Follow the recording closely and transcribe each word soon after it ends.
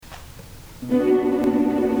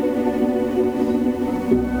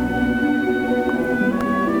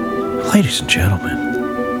Ladies and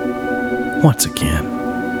gentlemen, once again,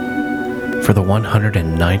 for the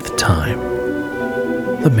 109th time,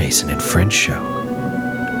 the Mason and Friends Show,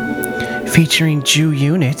 featuring Jew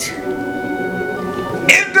Unit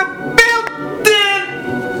in the building,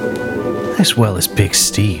 as well as Big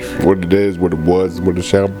Steve. What it is, what it was, what it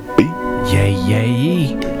shall be. Yay, yay.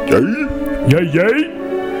 Yay,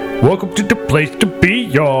 yay. Welcome to the place to be,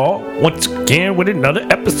 y'all. Once again with another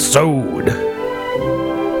episode.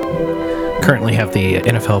 Currently have the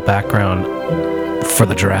NFL background for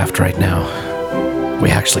the draft right now. We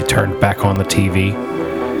actually turned back on the TV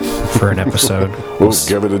for an episode. We'll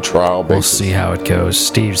give it a trial basis. We'll see how it goes.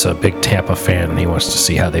 Steve's a big Tampa fan, and he wants to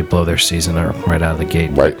see how they blow their season right out of the gate.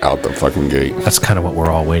 Right out the fucking gate. That's kind of what we're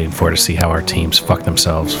all waiting for, to see how our teams fuck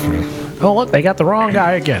themselves. Oh, look, they got the wrong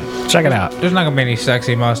guy again. Check it out. There's not going to be any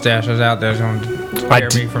sexy mustaches out there that's going to scare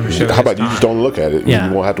me from the show. How about you just don't look at it? Yeah.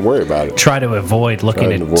 You won't have to worry about it. Try to avoid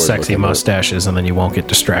looking at sexy mustaches, and then you won't get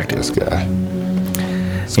distracted. This guy.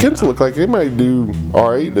 Skips look like they might do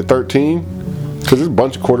all right at 13. Because there's a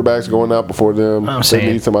bunch of quarterbacks going out before them.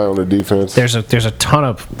 They need somebody on the defense. There's a ton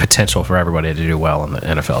of potential for everybody to do well in the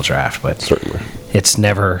NFL draft, but certainly it's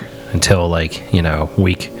never until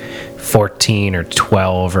week 14 or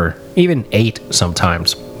 12 or even 8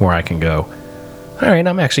 sometimes where I can go, all right,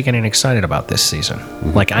 I'm actually getting excited about this season.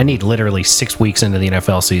 Mm-hmm. Like, I need literally 6 weeks into the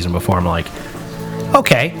NFL season before I'm like,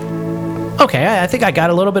 okay, I think I got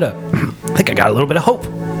a little bit of hope.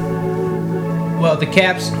 Well, the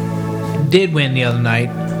Caps did win the other night,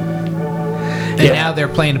 and now they're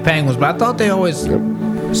playing the Penguins. But I thought they always,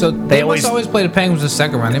 so they must always play the Penguins in the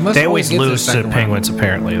second round. They always lose to the Penguins,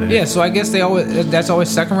 apparently. Yeah, so I guess that's always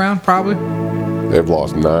second round, probably. They've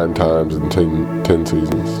lost 9 times in 10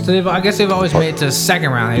 seasons. So I guess they've always made it to the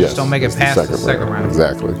second round. They just don't make it past the second round.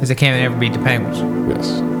 Exactly. Because they can't ever beat the Penguins.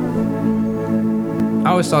 Yes. I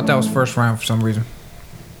always thought that was first round for some reason.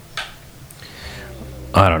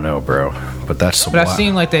 I don't know, bro, but that's. But I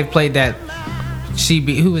seen like they've played that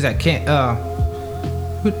CB. Who was that?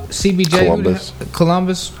 CBJ.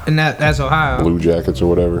 Columbus, and that's Ohio. Blue Jackets or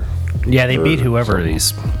whatever. Yeah, they beat whoever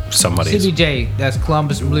somebody. CBJ. That's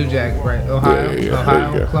Columbus and Blue Jacket, right? Ohio. Yeah.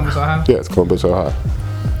 Ohio. Columbus, Ohio. Yeah, it's Columbus, Ohio.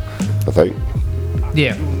 I think.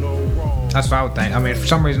 Yeah, that's what I would think. I mean, for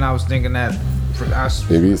some reason, I was thinking that.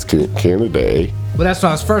 Maybe it's Canada. But that's what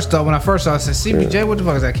I was first thought. When I first saw it, I said, CBJ, what the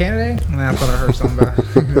fuck is that, Canada? And then I thought I heard something about it.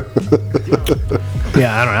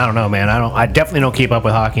 Yeah, I don't know, man. I definitely don't keep up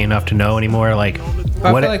with hockey enough to know anymore. Like,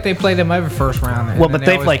 I feel like they play them every first round. Well, but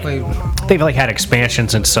they've had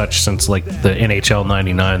expansions and such since like the NHL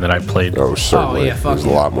 '99 that I played. Oh, certainly. Oh, yeah, fuck There's a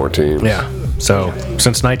lot more teams. Yeah. So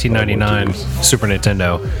since 1999, Super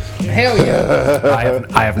Nintendo. Hell yeah.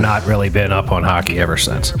 I have not really been up on hockey ever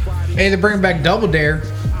since. Hey, they're bringing back Double Dare.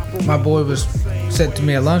 My boy was said to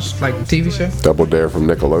me at lunch, like the TV show. Double Dare from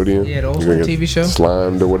Nickelodeon. Yeah, the old school TV show.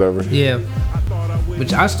 Slimed or whatever. Yeah.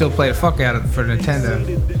 Which I still play the fuck out of for Nintendo.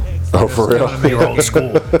 Oh, for real? You're old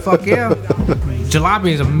school. Fuck yeah.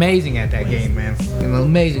 Jalopy is amazing at that game, man. And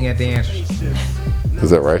amazing at the answers.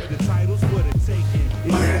 Is that right?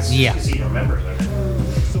 Yeah.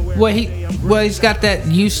 Well, he's got that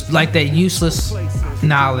useless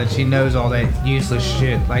knowledge. He knows all that useless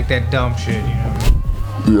shit, like that dumb shit,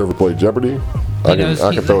 You ever played Jeopardy? I can throw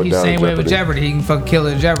it down. He's the same way with Jeopardy. He can fucking kill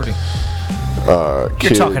it at Jeopardy.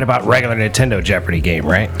 You're talking about regular Nintendo Jeopardy game,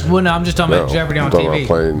 right? Well, no, I'm just talking about Jeopardy on TV.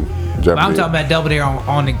 Playing Jeopardy. I'm talking about Double Dare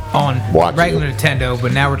on regular Nintendo,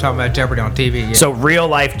 but now we're talking about Jeopardy on TV. Yeah. So real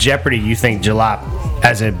life Jeopardy, you think Jalop,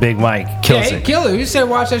 as a Big Mike, kills it? Yeah, he kill it. You said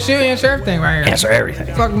watch that shit, answer everything right here. Answer everything.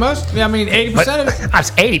 Fuck most. I mean, 80% of it. That's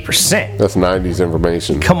 80%. That's 90s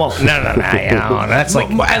information. Come on, no. That's like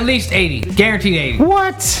at least 80, guaranteed 80.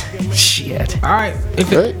 What? Shit. All right.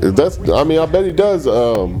 I bet he does.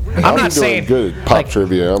 I'm not saying good at pop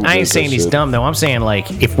trivia. I ain't saying he's dumb though. I'm saying like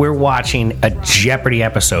if we're watching a Jeopardy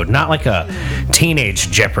episode, not like a teenage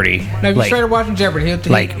Jeopardy. No, if you straight up watching Jeopardy,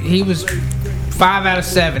 he was 5 out of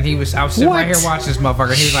 7. I was sitting right here watching this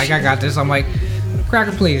motherfucker. He was like, I got this. I'm like,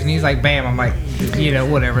 cracker, please. And he's like, bam. I'm like,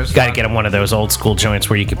 whatever. Got to get him one of those old school joints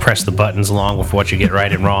where you can press the buttons along with what you get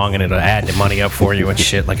right and wrong, and it'll add the money up for you and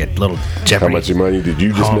shit, like a little Jeopardy. How much money did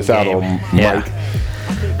you just miss out on, Mike?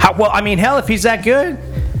 Well, I mean, hell, if he's that good,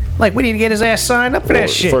 like, we need to get his ass signed up for that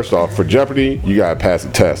shit. First off, for Jeopardy, you got to pass a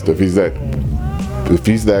test. If he's that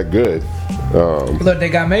good. Look, they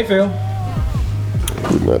got Mayfield.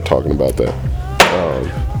 We're not talking about that.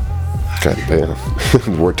 God damn.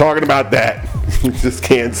 We're talking about that. You just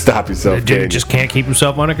can't stop yourself. The dude just can't keep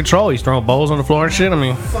himself under control. He's throwing bowls on the floor and shit. I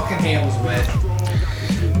mean, fucking hand was wet.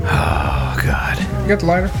 Oh, God. You got the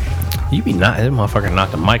lighter? You be not. This motherfucker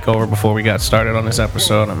knocked the mic over before we got started on this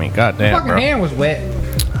episode. I mean, goddamn, Fucking bro. hand was wet.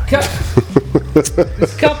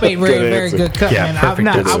 This cup ain't really a very good cup, Yeah, man.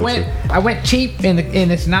 perfect I went cheap, and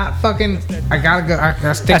it's not fucking. I gotta go. I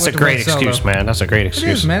gotta stick That's with a the great red Solo. excuse, man. That's a great It is,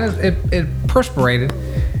 excuse. man. It perspirated,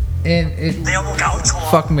 and it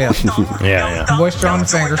fucked me up. Yeah. Moisture on the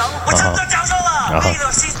fingers.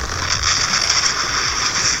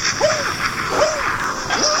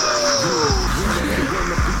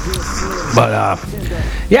 But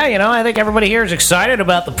yeah, I think everybody here is excited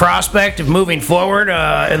about the prospect of moving forward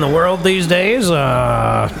in the world these days.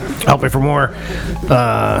 Hoping for more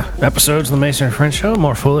episodes of the Mason and Friends Show,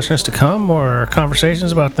 more foolishness to come, more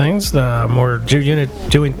conversations about things, more Julian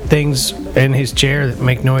doing things in his chair that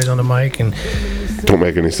make noise on the mic and Don't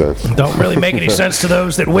make any sense. don't really make any sense to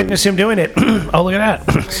those that witness him doing it. Oh, look at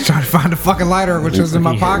that. Trying to find a fucking lighter, which was in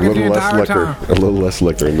my A pocket the little less entire liquor. time. A little less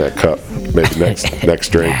liquor in that cup. Maybe next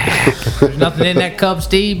drink. There's nothing in that cup,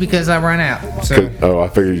 Steve, because I ran out. So Oh, I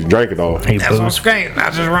figured you drank it all. He that's what I'm booze. saying.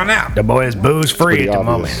 I just run out. The boy is booze free Pretty at the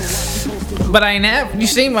obvious. moment. But I ain't have. You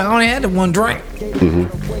see, I only had the one drink.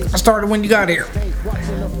 I started when you got here.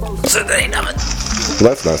 So there ain't nothing. Well,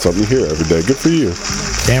 that's not something you hear every day. Good for you.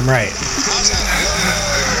 Damn right.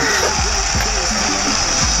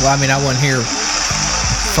 Well, I mean, I wasn't here.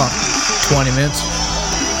 Fuck, 20 minutes,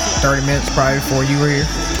 30 minutes probably before you were here.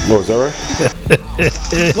 Oh, is that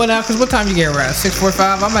right? Well, now, because what time you get here around?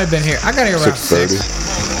 6:45. I might have been here. I got here around 6:30.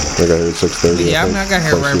 6. I got here at 6:30. Yeah, I mean, I got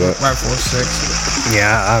here Close to that. right before 6.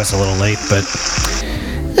 Yeah, I was a little late, but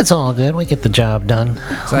it's all good. We get the job done.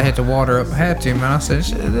 So I hit the water up. I had to, man. I said,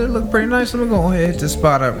 shit, it looked pretty nice. Let me go ahead and hit this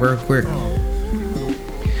spot up real quick.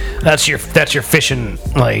 That's your fishing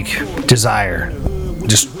desire,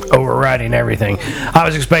 just overriding everything. I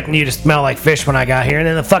was expecting you to smell like fish when I got here, and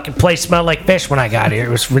then the fucking place smelled like fish when I got here. It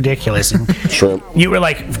was ridiculous. And Shrimp. you were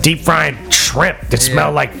like deep frying shrimp that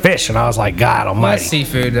smelled like fish, and I was like, God Well, Almighty. that's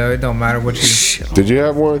seafood, though. It don't matter what you. Did you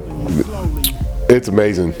have one? It's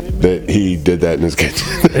amazing that he did that in his kitchen.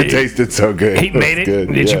 It tasted so good. He made it. Good.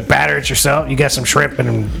 Did yeah. you batter it yourself? You got some shrimp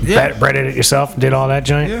and breaded it yourself and did all that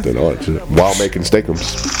joint? Yeah. Did all that shit while making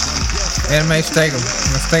steakums. And may steak them.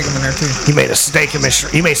 Steak them in there, too. He made a steak and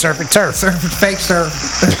he made surf and turf. Fake surf.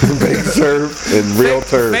 Fake surf and real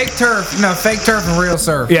turf. Fake turf. No, fake turf and real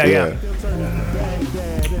surf. Yeah.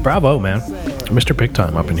 Bravo, man. Mr. Big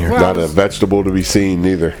Time up in here. Not a vegetable to be seen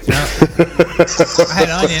neither. I had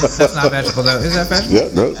onion. That's not vegetable, though. Is that vegetable?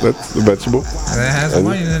 Yeah, no, that's a vegetable. That has some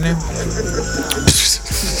onion in there.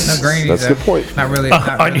 No greenies. That's the point. Not really. Not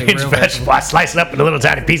really Onions, real vegetable. I slice it up into little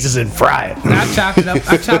tiny pieces and fry it. I chopped it up.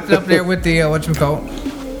 I chopped it up there with the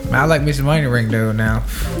whatchamacallit. I like me some onion ring though now.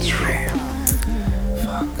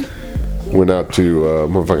 Went out to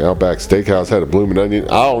motherfucking Outback Steakhouse, had a blooming onion.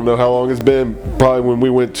 I don't know how long it's been. Probably when we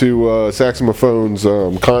went to Saxophone's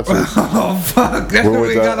concert. Oh fuck! That's When we what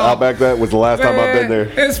we went to got off. Outback, that was the last time I've been there.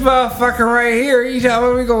 This motherfucker right here. He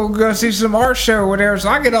told me we go see some art show or whatever. So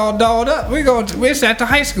I get all dolled up. It's at the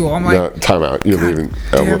high school. I'm like, No, time out. You're leaving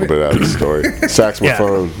a damn little it. bit out of the story.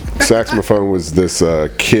 Saxophone. Saxophone was this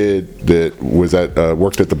kid that was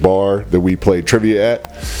worked at the bar that we played trivia at,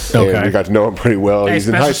 Okay. and we got to know him pretty well. hey, He's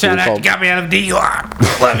in high special school. shout out. You got me out of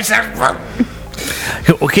DUI. Love you, saxophone.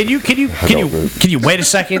 Well, can you wait a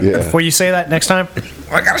second Yeah. before you say that next time?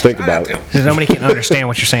 I gotta Think shout about out to it. him. Because nobody can understand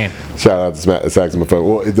what you're saying. Shout out to Saxophone.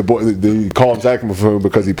 Well, the boy, they call him Saxophone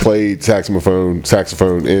because he played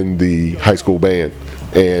saxophone in the high school band,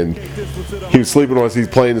 and he was sleeping on us. He's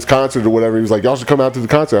playing this concert or whatever. He was like, "Y'all should come out to the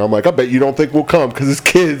concert." I'm like, "I bet you don't think we'll come because this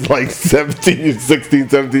kid's like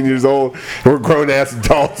 17 years old, and we're grown ass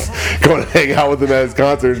adults going to hang out with him at his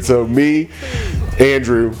concert." So me,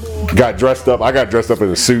 Andrew, got dressed up. I got dressed up in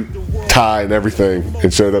a suit, tie, and everything,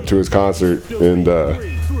 and showed up to his concert. And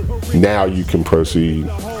now you can proceed.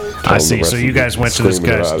 I see. So you guys went to this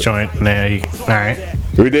Screaming guy's about it. joint. All right.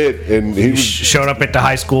 We did, and he was. Showed up at the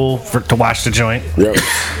high school to watch the joint. Yep.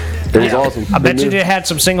 It was awesome. I bet Been you there. they had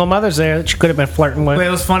some single mothers there that you could have been flirting with. Well,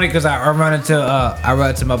 it was funny because I run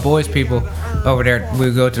into my boys' people over there.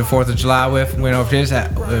 We go to the 4th of July with. Went over to his, I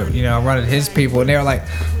run into his people, and they were like,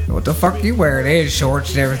 "What the fuck you wearing? They had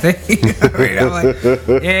shorts and everything." I mean, I'm like,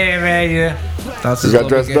 "Yeah, man, yeah." Thought this We was got gonna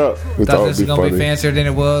dressed be good. up. We thought Thought it'd this be was gonna be funny. fancier than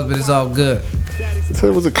it was, but it's all good. So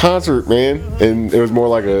it was a concert, man, and it was more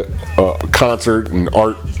like a concert and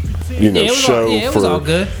art, show It was all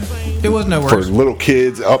good. It was no for worse. little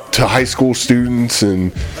kids up to high school students,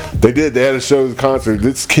 and they had a show, the concert.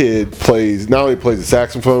 This kid not only plays the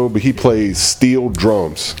saxophone, but he plays steel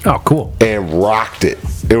drums Oh, cool. and rocked it.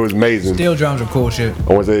 It was amazing. Steel drums are cool shit.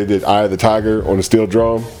 I want to say they did "Eye of the Tiger" on the steel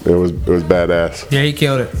drum. It was badass. Yeah, he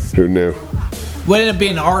killed it. Who knew? What ended up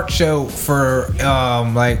being an art show for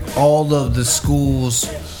like all of the schools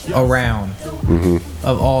around,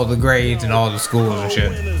 of all the grades and all the schools and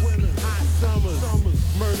shit.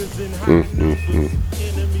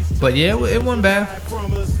 But yeah, it wasn't bad.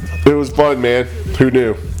 It was fun, man. Who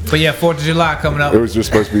knew? But yeah, 4th of July coming up. It was just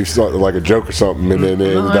supposed to be something like a joke or something, and then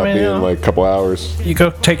it ended up being like a couple hours. You go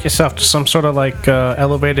take yourself to some sort of like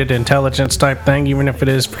elevated intelligence type thing, even if it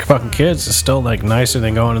is for fucking kids. It's still like nicer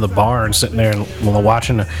than going to the bar and sitting there and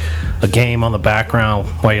watching a game on the background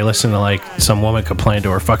while you're listening to like some woman complain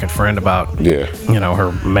to her fucking friend about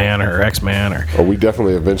her man or her ex-man or. Oh, we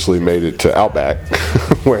definitely eventually made it to Outback,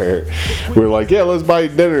 where we were like, yeah, let's buy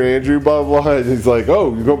dinner, Andrew. Blah blah. And he's like,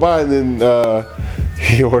 oh, you go buy, and then.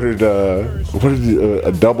 He ordered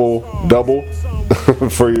a double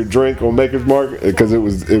for your drink on Maker's Mark because it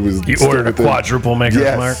was. You ordered a quadruple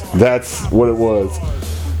Maker's Mark. Yes, that's what it was.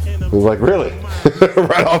 I was like, really?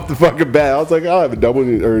 Right off the fucking bat, I was like, I'll have a double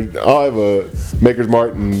or I'll have a Maker's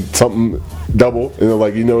Mark and something double. And they're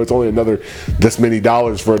like, it's only another this many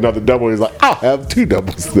dollars for another double. He's like, I'll have 2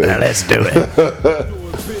 doubles then. Now let's do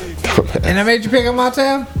it. And I made you pick up my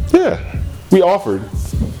tab? Yeah, we offered.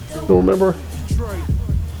 Don't remember.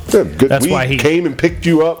 Yeah, good. That's we why he came and picked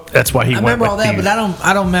you up. That's why he. I remember all that, but I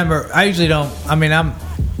don't remember. I usually don't. I mean, I'm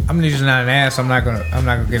usually not an ass. I'm not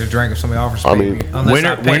gonna get a drink if somebody offers to pay me.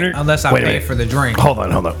 Unless I pay for the drink. Hold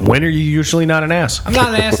on. When are you usually not an ass? I'm not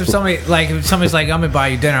an ass if somebody's like, I'm gonna buy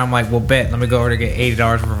you dinner. I'm like, well, bet. Let me go over to get $80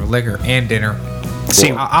 worth of liquor and dinner.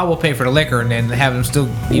 See, I will pay for the liquor and then have them still.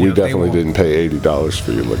 We definitely didn't pay $80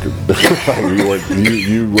 for your liquor.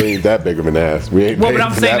 you ain't that big of an ass. We ain't. Well, but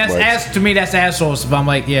I'm saying that's ass to me. That's assholes. If I'm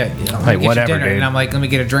like, hey, whatever, dude. And I'm like, let me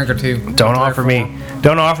get a drink or two. Don't offer me,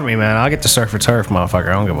 man. I'll get the surf or turf, motherfucker.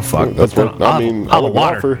 I don't give a fuck. That's what I mean. I'll have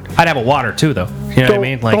water. I'd have a water too, though. You know what I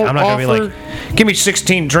mean? Like, I'm not gonna be like, give me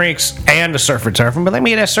 16 drinks and a surf or turf, but let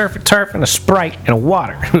me get a surf or turf and a Sprite and a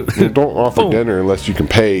water. Don't offer dinner unless you can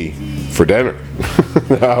pay for dinner.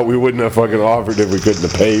 We wouldn't have fucking offered if we couldn't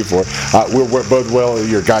have paid for it. We're both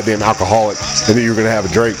you're a goddamn alcoholic, and then you're gonna have a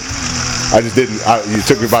drink. I just didn't. You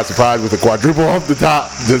took me by surprise with a quadruple off the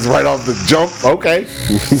top, just right off the jump. Okay,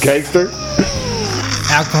 gangster.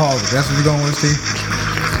 Alcoholic. That's what you're going with, Steve.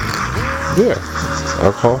 Yeah,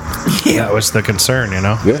 alcohol. Yeah, that was the concern,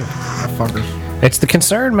 Yeah. Fuckers. It's the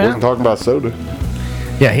concern, man. Wasn't talking about soda.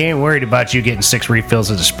 Yeah, he ain't worried about you getting 6 refills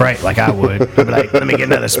of the Sprite like I would. I'd be like, let me get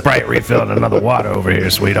another Sprite refill and another water over here,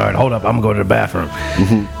 sweetheart. Hold up, I'm going to the bathroom.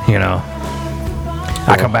 You know.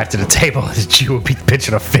 I come back to the table and the Jew would be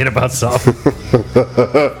pitching a fit about something.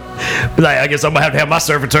 Be like, I guess I'm going to have my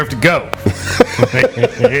surf and turf to go.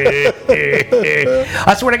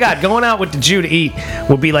 I swear to God, going out with the Jew to eat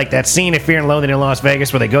would be like that scene in Fear and Loathing in Las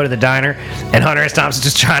Vegas where they go to the diner and Hunter S. Thompson's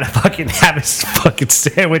just trying to fucking have his fucking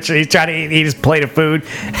sandwich. He's trying to eat his plate of food,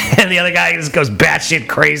 and the other guy just goes batshit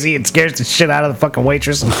crazy and scares the shit out of the fucking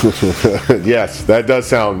waitress. Yes, that does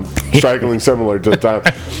sound strikingly similar to the time.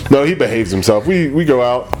 No, he behaves himself. We go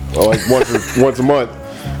out like once a month.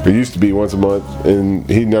 It used to be once a month, and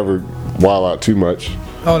he never wild out too much.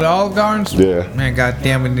 Oh, the Olive Gardens? Yeah. Man,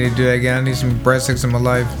 goddamn, we need to do that again. I need some breadsticks in my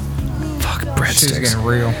life. Fuck breadsticks. Shit's getting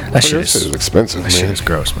real. That shit is expensive, That man. shit is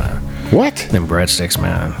gross, man. What? Them breadsticks,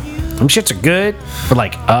 man. Them shits are good for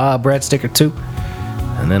like a breadstick or 2,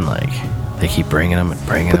 and then like they keep bringing them and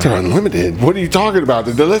bringing But them. they're unlimited. What are you talking about?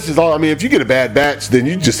 The delicious. I mean, if you get a bad batch, then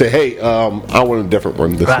you just say, "Hey, I want a different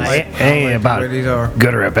one." This It ain't about these are.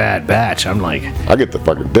 good or a bad batch. I'm like, I get the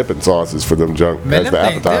fucking dipping sauces for them junk Man, as the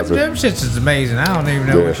appetizer. them shits is amazing. I don't even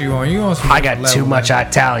know Yeah. what you want. You want some I got level, too much man.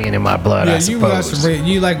 Italian in my blood. Yeah, I you got suppose. some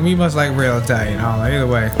you must like real Italian. Either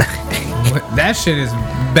way, that shit is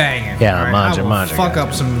banging. Yeah, right? manja, I will manja, fuck goddamn.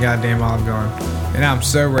 up some goddamn Olive Garden, and I'm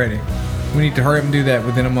so ready. We need to hurry up and do that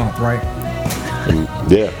within a month, right?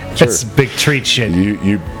 Yeah, sure. That's big treat shit.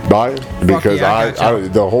 You buy it because yeah, I got you.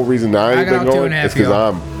 the whole reason I ain't I got been up going 2.5, is because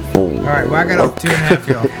y'all. I'm boom. All right, well I got up 2.5,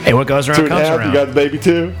 y'all. Hey, what goes around 2.5. comes You around. got the baby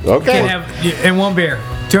too. Okay, Can't have and 1 beer.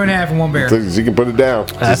 2.5 and 1 beer. so you can put it down.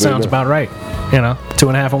 That sounds about right.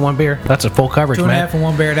 2.5 and 1 beer. That's a full coverage, 2.5 man. and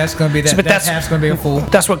 1 beer. That's gonna be that. But That half's gonna be a full.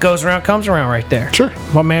 That's what goes around comes around right there. Sure.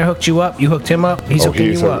 My man hooked you up. You hooked him up. He's hooking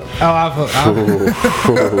he's you up. Oh,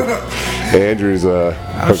 Andrew's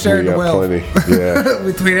hooked sharing me the up wealth. plenty. Yeah.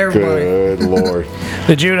 between everybody. Good lord.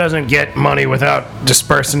 The Jew doesn't get money without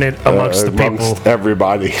dispersing it amongst the people. Amongst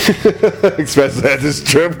everybody, especially at the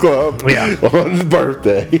strip club. Yeah. On his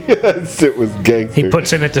birthday, that shit was gangster. He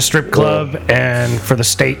puts in at the strip club and for the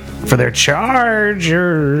state for their chargers.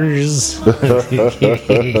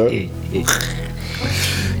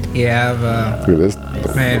 Yeah, Look at this.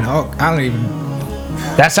 man. I don't even.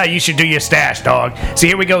 That's how you should do your stash, dog. See,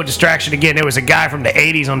 here we go, distraction again. There was a guy from the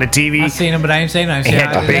 80s on the TV. I seen him, but I ain't saying nothing. He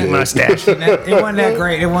had the big mustache. It wasn't that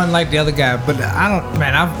great. It wasn't like the other guy. But I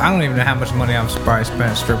don't even know how much money I've probably spent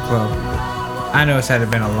at a strip club. I know it's had to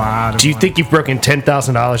been a lot of Do you money. think you've broken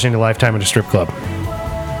 $10,000 in your lifetime at a strip club?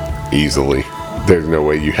 Easily. There's no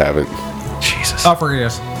way you haven't. Jesus. Oh, forget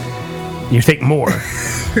this. You think more?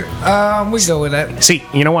 We go with that. See,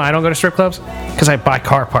 you know why I don't go to strip clubs? Because I buy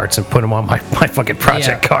car parts and put them on my fucking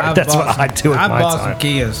project card. I've That's bought what I do with I my bought time. some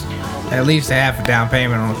Kias. At least a half a down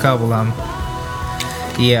payment on a couple of them.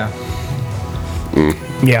 Yeah.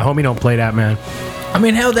 Yeah, homie, don't play that, man. I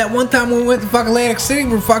mean, hell, that one time when we went to fucking Atlantic City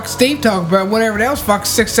where fucking Steve talked about whatever, that was fucking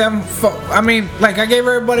 6, 7. I mean, like, I gave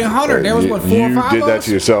everybody 100. There was, what, 4 you or 5 did of that us?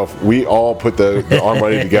 to yourself. We all put our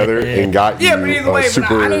money together and got Yeah, you but either way,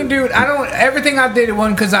 super. I didn't do it. Everything I did, it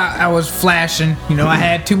wasn't because I was flashing. You know, I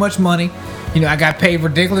had too much money. You know, I got paid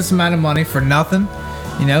ridiculous amount of money for nothing.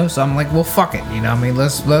 You know, so I'm like, well, fuck it. You know, I mean,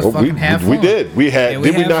 let's fucking have fun. We did. We had. Yeah,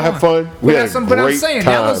 did we not have fun? We had a but I'm great saying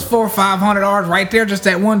time. that was $400 or $500 right there just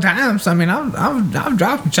at one time. So I mean, I'm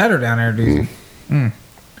dropping cheddar down there, dude.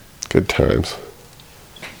 Good times.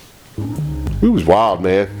 We was wild,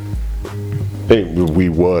 man. Hey, we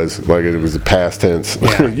was like it was the past tense.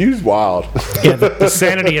 Yeah. You was wild. Yeah, the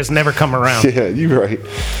sanity has never come around. Yeah, you right.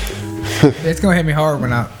 It's gonna hit me hard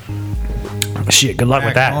when I Shit, good luck with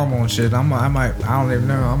act that. normal and shit. I don't even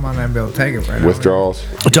know. I might not be able to take it right now. Withdrawals.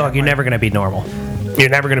 Dog, you're never going to be normal. You're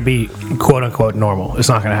never going to be quote unquote normal. It's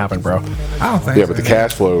not going to happen, bro. I don't think. Yeah, so. but the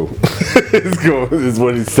cash flow is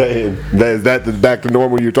what he's saying. Is that the back to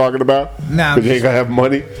normal you're talking about? Nah, Because you ain't gonna have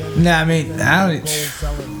money. Nah, I mean, I don't.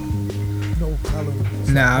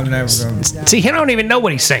 Nah, I'm never gonna. See, he don't even know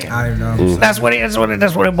what he's saying. I don't even know. That's what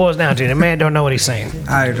it boils down to. The man don't know what he's saying.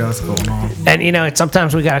 I don't know what's going on. And you know,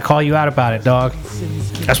 sometimes we gotta call you out about it, dog.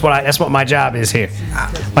 That's what my job is here.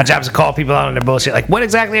 My job is to call people out on their bullshit. Like, what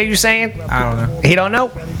exactly are you saying? I don't know. He don't know.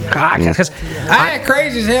 Because I act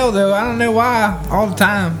crazy as hell though. I don't know why. All the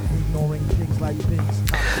time.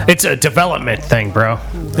 it's a development thing, bro.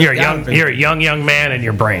 You're a young man in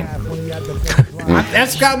your brain.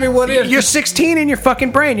 That's gotta be what it is. You're 16 in your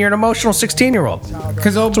fucking brain. You're an emotional 16-year-old.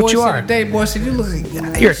 Because old boy what you said are. today, boy said,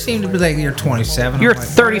 you seem to be like you're 27. You're a I'm like,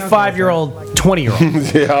 35-year-old, 20-year-old.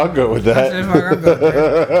 Yeah, I'll go with I that. said, "Fuck, I'll go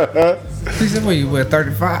there." He said, "What you with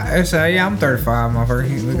 35?" I said, "Yeah, I'm 35,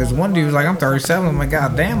 motherfucker." Because one dude was like, "I'm 37." I'm like,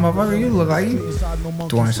 "God damn, motherfucker, you look like you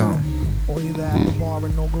 20 something."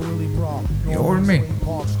 You older than me.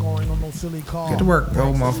 Get to work,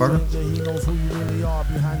 old motherfucker.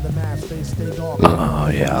 Oh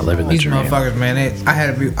yeah, I live in the These dream. motherfuckers, man. I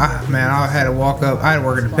had to walk up. I had to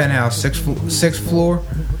work in the penthouse, sixth floor.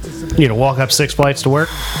 You to walk up 6 flights to work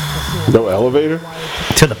No elevator.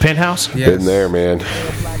 to the penthouse. Yes. Been there, man.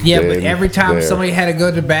 Yeah, but Been every time there. somebody had to go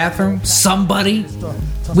to the bathroom,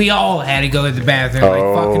 we all had to go to the bathroom, like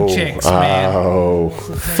fucking chicks, man. Oh,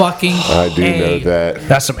 Fucking. I do know that.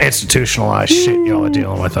 That's some institutionalized shit y'all are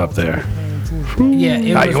dealing with up there. Yeah,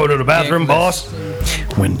 it Now was you go to the bathroom, ridiculous.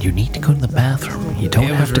 boss? When you need to go to the bathroom, you don't It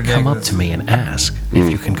have was to come up ridiculous. to me and ask if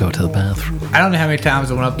you can go to the bathroom. I don't know how many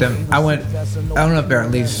times I went up there. I went up there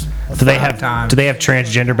at least. Do they 5 have times. Do they have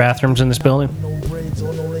transgender bathrooms in this building?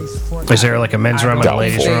 Is there like a men's room and a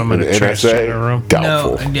ladies Doubtful. room and a In NSA? transgender room?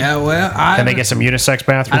 Doubtful. No, yeah, well, Can they get some unisex I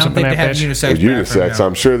bathrooms don't up in think they that have bitch? unisex. Unisex. bathroom,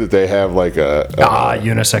 I'm sure that they have like a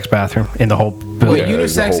Unisex bathroom in the whole no. building. Yeah,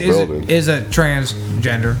 it's the Unisex whole building. is a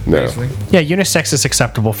transgender, No. basically. Yeah, unisex is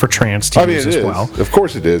acceptable for trans to I mean, use it as is. well. Of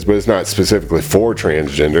course it is, but it's not specifically for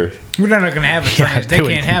transgender. We're not going to have a trans. They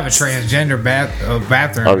doing- can't have a transgender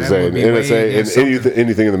bathroom. I was That saying would be way NSA against and something.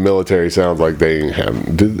 anything in the military sounds like they have.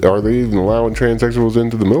 Are they even allowing transsexuals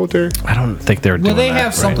into the military? I don't think they're Well, doing they that have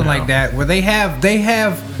right something now. like that where they have.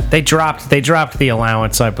 They dropped the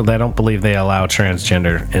allowance, but I don't believe they allow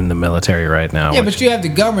transgender in the military right now. Yeah, which- but you have the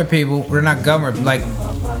government people. They're not government, like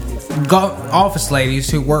office ladies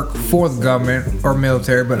who work for the government or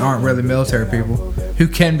military, but aren't really military people who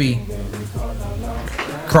can be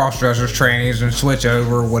cross-dressers, trainees, and switch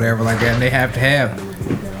over or whatever like that. And they have to have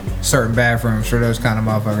certain bathrooms for those kind of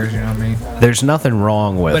motherfuckers. You know what I mean? there's nothing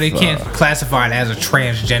wrong with. But they can't classify it as a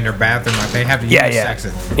transgender bathroom. Like they have to unisex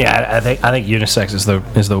it. Yeah, I think unisex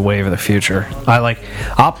is the wave of the future.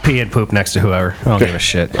 I'll pee and poop next to whoever. I don't give a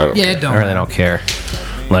shit. I don't Yeah, care. it don't. I really don't care.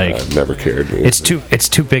 Like, I've never cared. it's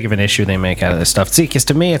too big of an issue they make out of this stuff. See, because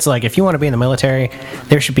to me, it's like if you want to be in the military,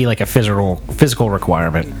 there should be like a physical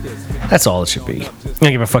requirement. That's all it should be. I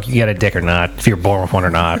don't give a fuck if you got a dick or not, if you're born with one or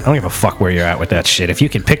not. I don't give a fuck where you're at with that shit. If you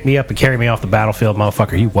can pick me up and carry me off the battlefield,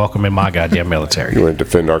 motherfucker, you welcome in my goddamn military. You want to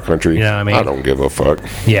defend our country? You know what I mean? I don't give a fuck.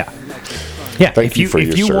 Yeah. Yeah, Thank you for if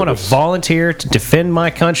your you want to service. volunteer to defend my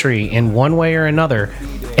country in one way or another,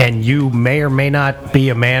 and you may or may not be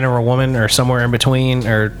a man or a woman or somewhere in between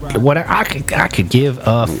or whatever, I could give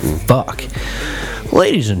a fuck.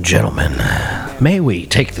 Ladies and gentlemen, may we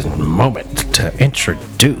take the moment to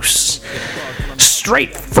introduce,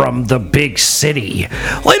 straight from the big city,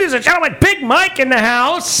 ladies and gentlemen, Big Mike in the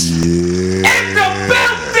house. Yeah. And the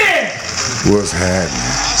building. What's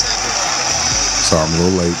happening? Sorry, I'm a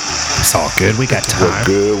little late. It's all good. We got time. What's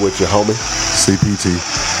good with your homie? CPT.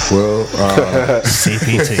 Well,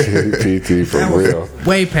 CPT. PT for real.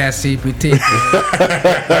 Way past CPT.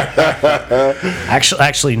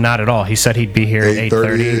 Actually, not at all. He said he'd be here at 8:30.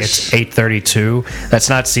 8:30-ish. It's 8:32. That's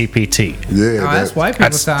not CPT. yeah. Oh, that's white people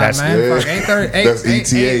that's- time, man. Yeah. Fuck, 8:30, That's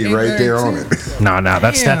ETA right there on it. No,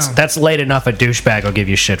 that's Damn. late enough. A douchebag will give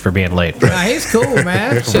you shit for being late. Nah, he's cool,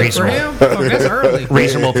 man. Shit for Reasonable. him. Fuck, that's early.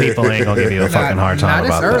 Reasonable people ain't gonna give you a fucking hard time Nah,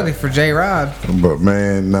 about that's early that. for J Rod. But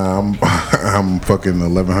man, nah, I'm fucking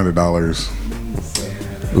 $1,100.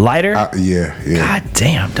 Lighter? Yeah. God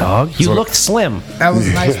damn, dog. You So- looked slim. That was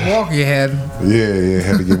a nice walk you had. Yeah.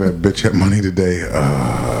 Had to give that bitch that money today.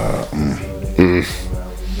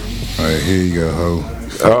 All right, here you go, ho.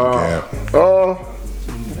 Fucking Oh,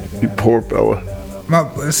 you poor fella.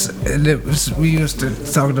 We used to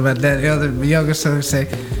talking about that. The other younger son would say,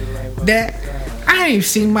 "Dad, I ain't even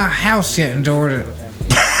seen my house yet in Georgia."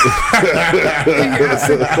 and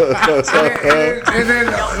then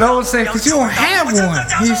the old say, "Cause you don't have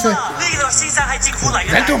one." He said,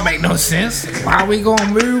 "That don't make no sense. Why we gonna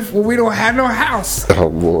move when we don't have no house?" Oh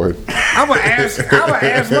Lord. I'm gonna ask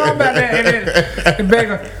mom about that, and then the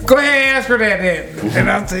beggar, go ahead and ask her that then. And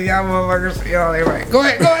I'll tell y'all motherfuckers, y'all ain't right. Go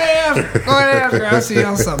ahead, ask her. I'll see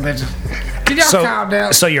y'all something, bitches. Can y'all calm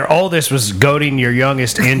down? So your oldest was goading your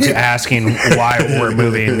youngest into asking why we're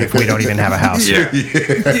moving if we don't even have a house. Yeah.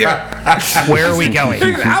 Where are we going?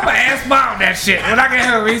 I'm gonna ask mom that shit when I get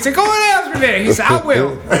home. He said, go ahead and ask me that. He said, I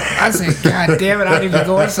will. I said, God damn it, I need to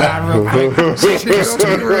go inside real quick.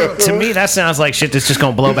 To me, that sounds like shit that's just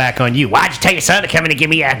gonna blow back on you. Why'd you tell your son to come in and give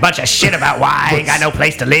me a bunch of shit about why I ain't got no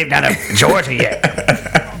place to live down in Georgia yet?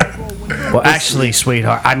 Well, actually,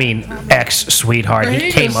 sweetheart, I mean ex-sweetheart,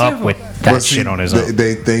 he came up with that But see, shit on his own.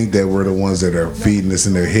 They think that we're the ones that are feeding this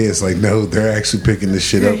in their heads. Like, no, they're actually picking this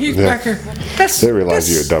shit Yeah, up. he's back here. They realize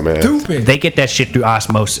you're a dumbass. Stupid. They get that shit through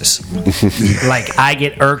osmosis. Like, I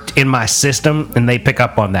get irked in my system, and they pick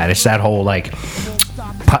up on that. It's that whole, like,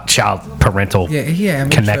 child parental Yeah, me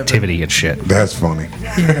connectivity and shit. That's funny.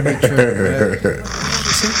 Yeah, me tripping.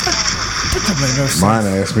 That don't make no sense. Mine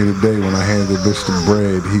asked me today when I handed the bitch the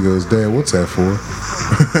bread. He goes, Dad, what's that for?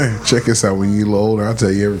 Check us out when you get a little older. I'll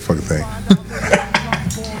tell you every fucking thing.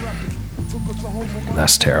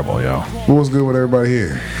 That's terrible, yo. What was good with everybody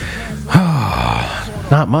here?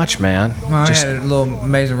 Not much, man. Well, I had a little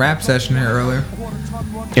amazing rap session here earlier.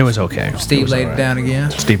 It was okay. Steve laid it down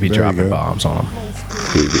again. Steve be There you dropping go. bombs on him.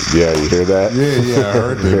 Yeah, you hear that? Yeah, I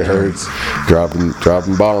heard that. It hurts.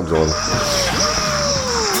 Dropping bombs on him.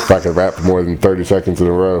 If I could rap for more than 30 seconds in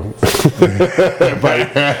a row,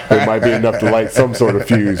 it might be enough to light some sort of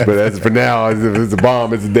fuse. But as for now, if it's a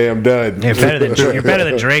bomb, it's a damn dud. You're better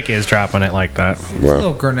than Drake is dropping it like that.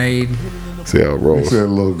 Little grenade. See how it He rolls. said a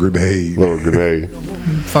little grenade. Little grenade.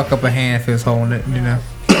 Fuck up a hand if it's holding it, you know.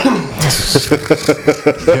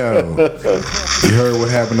 Yo, you heard what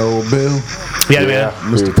happened to old Bill? Yeah,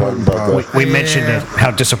 man. we were talking about that. We mentioned it, how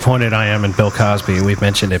disappointed I am in Bill Cosby. We've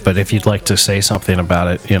mentioned it, but if you'd like to say something about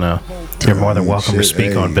it, you're more than welcome to Shit,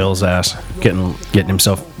 speak on hey. Bill's ass getting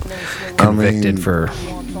himself convicted mean- for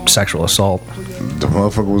sexual assault. The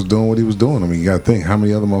motherfucker was doing what he was doing. I mean, you gotta think how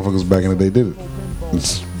many other motherfuckers back in the day did it.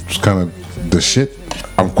 It's kind of the shit.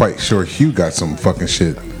 I'm quite sure Hugh got some fucking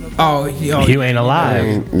shit. Oh, Hugh ain't alive.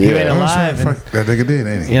 Hugh ain't Yeah. alive. and- Fuck, that nigga did,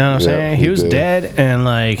 ain't he? you know what I'm Yeah, saying? he He was did. dead,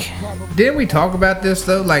 and Didn't we talk about this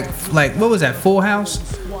though? Like what was that? Full House?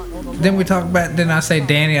 Didn't we talk about? Didn't I say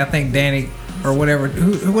Danny? I think Danny or whatever.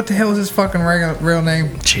 What the hell is his fucking real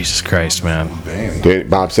name? Jesus Christ, man.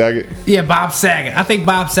 Bob Saget? Yeah, Bob Saget. I think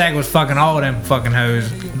Bob Saget was fucking all them fucking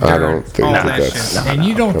hoes. I don't think all that that that's- shit. And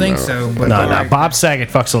you don't think so? But No, like, Bob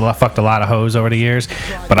Saget fucked a lot of hoes over the years,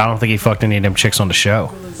 but I don't think he fucked any of them chicks on the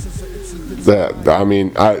show.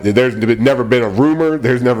 There's never been a rumor.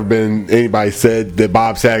 There's never been anybody said that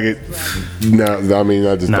Bob Saget. No, I mean,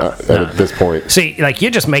 at this point. See, like,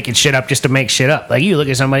 you're just making shit up just to make shit up. Like, you look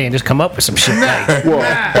at somebody and just come up with some shit. Like,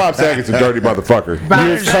 Well, Bob Saget's a dirty motherfucker. Bob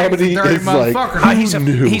His Saget's comedy a dirty is like,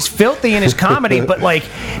 motherfucker. he's filthy in his comedy, but like,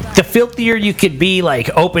 the filthier you could be, like,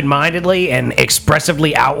 open-mindedly and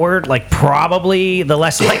expressively outward, like, probably the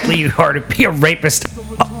less likely you are to be a rapist,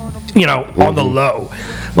 on the low.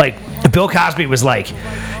 Like, Bill Cosby was like,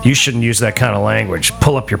 you shouldn't use that kind of language.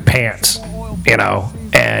 Pull up your pants, you know.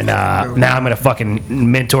 And now I'm gonna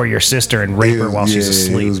fucking mentor your sister and rape her while she's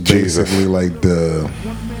asleep. It was basically like the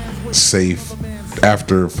safe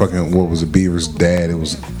after fucking what was it, Beaver's dad. It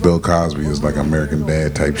was Bill Cosby. It was like American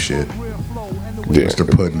Dad type shit. Yeah. Mr.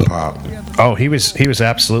 Puddin' Pop. Oh, he was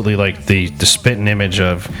absolutely like the spitting image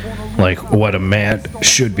of like what a man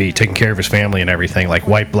should be, taking care of his family and everything, like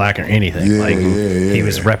white, black, or anything. He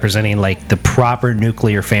was representing like the proper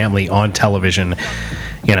nuclear family on television,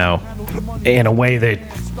 you know, in a way that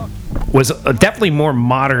was definitely more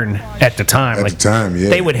modern at the time. At like, the time, yeah.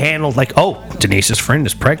 They would handle like, oh, Denise's friend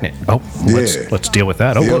is pregnant. Oh, let's deal with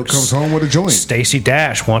that. Oh, Theo look, comes home with a joint. Stacey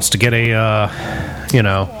Dash wants to get an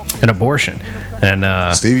abortion. And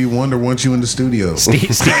Stevie Wonder wants you in the studio.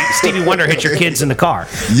 Stevie Wonder hit your kids in the car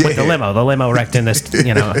with the limo. The limo wrecked in this,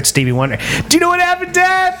 Stevie Wonder. Do you know what happened,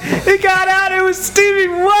 Dad? He got out. It was Stevie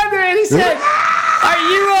Wonder, and he said, "Are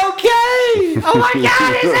you okay? Oh my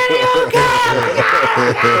God, is he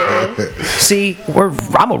okay? See,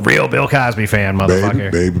 I'm a real Bill Cosby fan,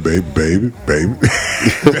 motherfucker. Baby.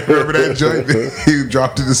 Remember that joint? He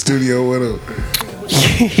dropped in the studio with him.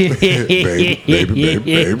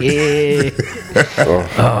 baby.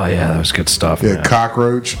 Oh yeah, that was good stuff. Yeah, man.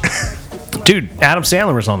 Cockroach. Dude, Adam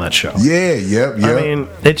Sandler was on that show. Yeah, yep. I mean,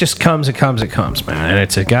 it just comes, man, and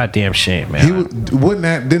it's a goddamn shame, man. Didn't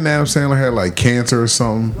Adam Sandler have like cancer or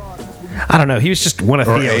something? I don't know. He was just one of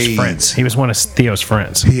Or Theo's AIDS. friends. He was one of Theo's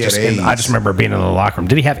friends. He had And I AIDS. just remember being in the locker room.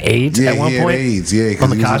 Did he have AIDS at one he had point? AIDS. Yeah, 'cause on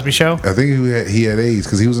the he was Cosby Show. I think he had AIDS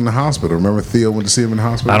because he was in the hospital. Remember Theo went to see him in the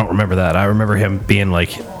hospital? I don't remember that. I remember him being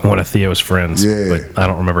like one of Theo's friends. Yeah. But I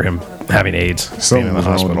don't remember him having AIDS. being Something in the was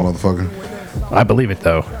wrong hospital. with the motherfucker. I believe it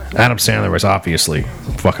though. Adam Sandler was obviously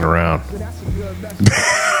fucking around.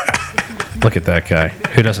 Look at that guy.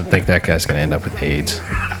 Who doesn't think that guy's gonna end up with AIDS?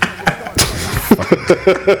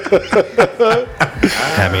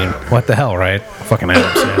 I mean, what the hell, right? Fucking Adam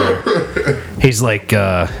Sandler. He's like,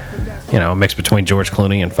 a mix between George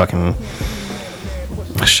Clooney and fucking.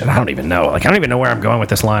 Shit, I don't even know. Like, I don't even know where I'm going with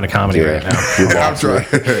this line of comedy right now. I'm trying.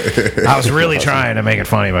 I was really trying to make it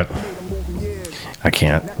funny, but I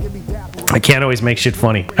can't. I can't always make shit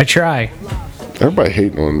funny. I try. Everybody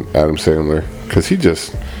hating on Adam Sandler because he's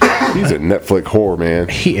a Netflix whore, man.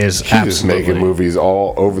 He is He's absolutely just making movies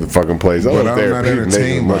all over the fucking place. But I'm not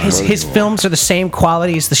entertained by His films are the same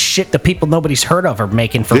quality as the shit that people nobody's heard of are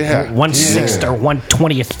making for 1/6 or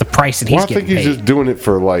 1/20th the price that he's I think getting he's paid. just doing it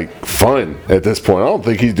for like fun at this point. I don't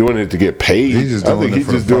think he's doing it to get paid. He's just I doing think it he's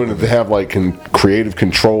for just the doing fuck it of to it. have like creative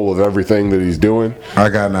control of everything that he's doing. I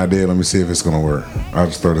got an idea. Let me see if it's gonna work. I'll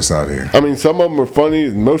just throw this out here. I mean, some of them are funny,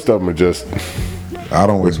 and most of them are just. I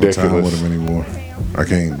don't waste my time ridiculous. with him anymore. I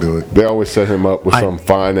can't do it. They always set him up with some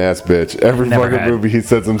fine ass bitch. Every Never fucking had- movie he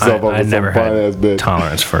sets himself up I with some never fine ass had bitch.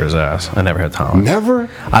 tolerance for his ass. I never had tolerance. Never.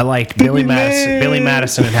 I liked Billy man.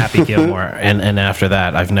 Madison and Happy Gilmore, and after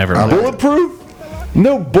that, I've never. Bulletproof.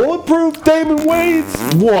 No bulletproof. Damon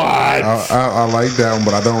Wayans. What? I like that one,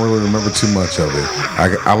 but I don't really remember too much of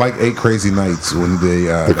it. I like 8 Crazy Nights when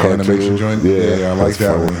the cartoon? animation joint. Yeah, I like that's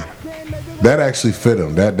that funny. one. That actually fit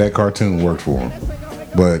him. That cartoon worked for him.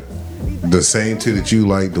 But the same two that you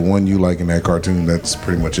like, the one you like in that cartoon, that's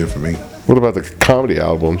pretty much it for me. What about the comedy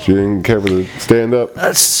albums? You didn't care for the stand up?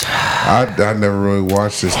 I never really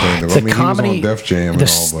watched this thing. The I mean, comedy, he was on Def Jam and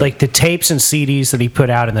all, but like the tapes and CDs that he put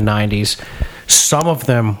out in the '90s, some of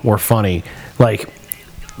them were funny. Like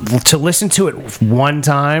to listen to it one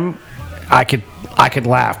time, I could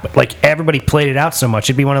laugh, but like everybody played it out so much,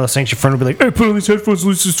 it'd be one of those things your friend would be like, "Hey, put on these headphones,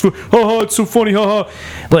 listen to it. Haha, it's so funny, haha."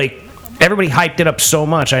 Like everybody hyped it up so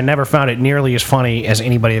much, I never found it nearly as funny as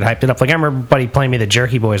anybody that hyped it up. Like I remember everybody playing me the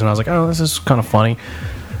Jerky Boys, and I was like, "Oh, this is kind of funny,"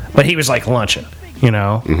 but he was like lunching,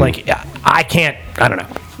 Like I don't know.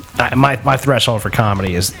 My threshold for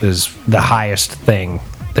comedy is the highest thing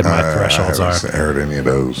that my thresholds I are. haven't heard any of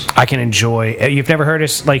those. I can enjoy. You've never heard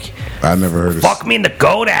us like I never heard of "fuck me in the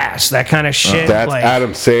goat ass," that kind of shit. That's like,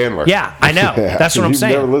 Adam Sandler. Yeah, I know. That's what I'm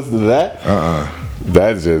saying. You've never listened to that?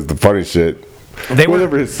 That's just the funny shit. They were-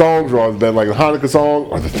 Whatever his songs were always been, like the Hanukkah song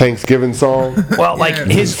or the Thanksgiving song. Well, like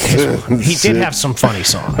he did have some funny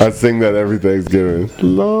songs. I sing that every Thanksgiving.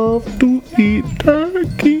 Love to eat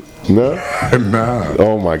turkey. No? Nah.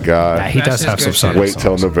 Oh my God. Yeah, he That's does have just some good songs. Wait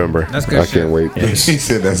till November. That's good I shit. can't wait. He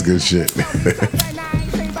said that's good shit.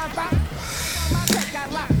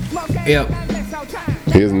 Yep.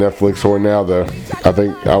 He is a Netflix whore now, though. I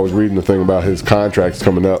think I was reading the thing about his contracts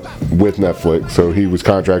coming up with Netflix. So he was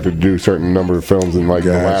contracted to do a certain number of films, and like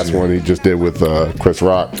the Gotcha. last one he just did with Chris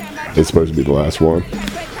Rock is supposed to be the last one.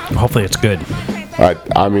 Hopefully, it's good.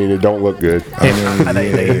 I mean, it don't look good.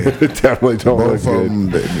 It definitely don't Both look of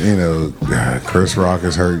good. them, Chris Rock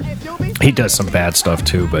is hurt. He does some bad stuff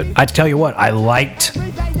too, but I tell you what, I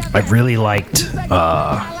really liked.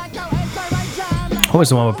 What was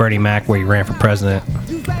the one with Bernie Mac where he ran for president?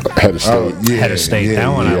 Head of state. Head of state. That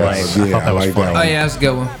one I liked. I thought that was funny. Oh yeah, that's a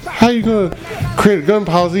good one. How you gonna create a gun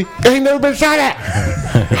policy? Ain't never been shot at.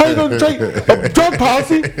 How you gonna take a drug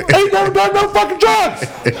policy? Ain't never done no fucking drugs.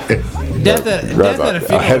 Death at a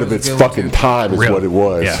Funeral Ahead of was its a good one, fucking too. time is Really? what it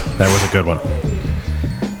was. Yeah, that was a good one.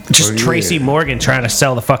 Just Tracy Morgan trying to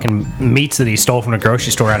sell the fucking meats that he stole from the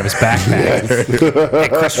grocery store out of his backpack.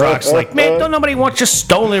 And Chris Rock's like, man, don't nobody want your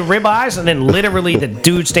stolen ribeyes? And then literally the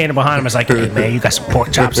dude standing behind him is like, hey, man, you got some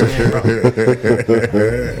pork chops in there,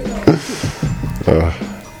 bro.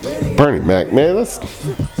 Bernie Mac, man, I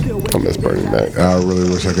miss Bernie Mac. I really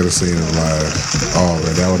wish I could have seen him live. Oh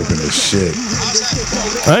man, that would have been the shit.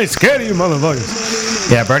 I ain't scared of you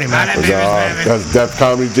motherfuckers. Yeah, Bernie Mac was That's Def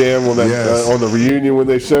Comedy Jam on that Yes. on the reunion when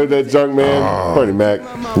they showed that junk, man. Bernie Mac.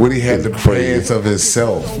 When he had the Crazy. pants of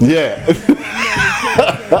himself. Yeah.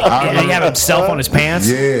 he had himself on his pants.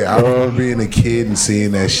 Yeah, I remember being a kid and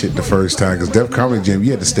seeing that shit the first time. Because Def Comedy Jam,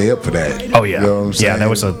 you had to stay up for that. Oh yeah, You know what I'm saying? yeah.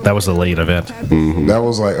 That was a late event. That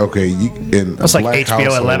was like, okay, in It was like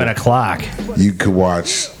HBO 11 o'clock. You could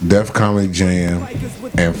watch Def Comedy Jam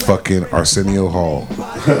and fucking Arsenio Hall.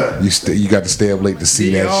 You got to stay up late to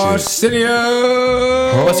see that shit.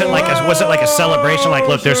 Arsenio. Was it like a celebration? Like,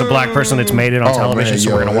 look, there's a black person that's made it on television,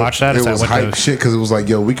 so we're gonna watch that. It Is that was what hype shit because it was like,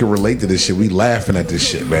 yo, we can relate to this shit. We laughing at this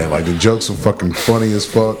shit, man. Like the jokes were fucking funny as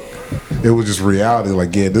fuck. It was just reality.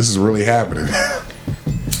 Like, yeah, this is really happening.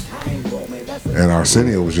 And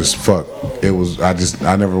Arsenio was just fuck. It was.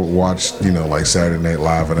 I never watched like Saturday Night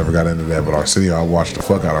Live. I never got into that. But Arsenio, I watched the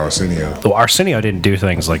fuck out of Arsenio. Well, Arsenio didn't do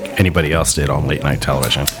things like anybody else did on late night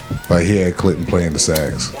television. Like he had Clinton playing the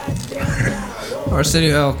sax.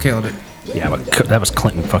 Arsenio killed it. Yeah, but that was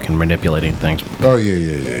Clinton fucking manipulating things. Oh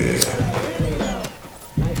yeah.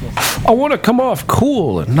 I want to come off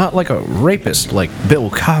cool and not like a rapist like Bill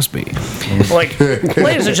Cosby. Like,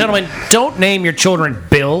 ladies and gentlemen, don't name your children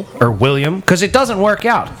Bill or William because it doesn't work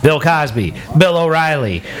out. Bill Cosby, Bill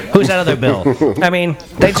O'Reilly. Who's that other Bill? I mean,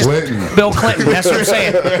 they just Clinton. Bill Clinton. That's what I'm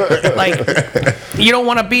saying. Like, you don't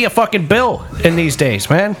want to be a fucking Bill in these days,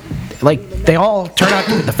 man. Like, they all turn out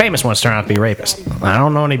the famous ones turn out to be rapists. I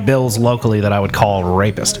don't know any Bills locally that I would call a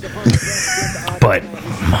rapist, but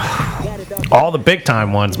all the big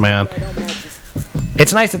time ones, man.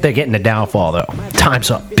 It's nice that they're getting the downfall, though. Time's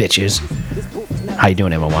up, bitches. How you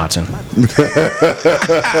doing, Emma Watson?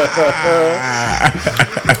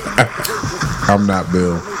 I'm not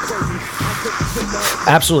Bill.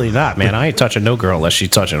 Absolutely not, man. I ain't touching no girl unless she's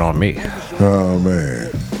touching on me. Oh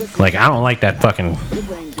man. Like, I don't like that fucking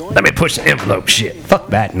let me push the envelope shit. Fuck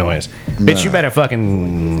that noise. Bitch, you better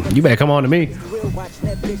come on to me.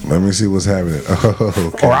 Let me see what's happening.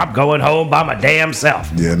 Oh, okay. Or I'm going home by my damn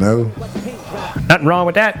self. You know? Nothing wrong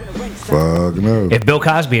with that. Fuck no. If Bill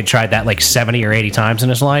Cosby had tried that like 70 or 80 times in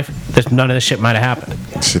his life, none of this shit might have happened.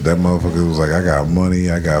 Shit, that motherfucker was like, I got money,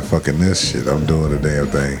 I got fucking this shit. I'm doing the damn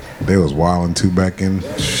thing. They was wilding too back in.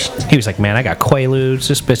 He was like, man, I got Quaaludes.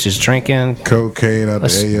 This bitch is drinking. Cocaine out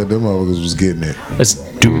the area. Them motherfuckers was getting it. Let's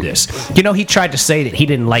do this. You know, he tried to say that he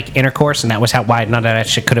didn't like intercourse, and that was why none of that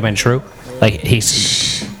shit could have been true. Like,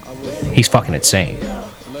 he's fucking insane.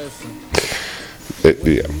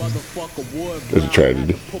 Yeah. It's a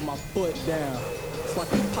tragedy.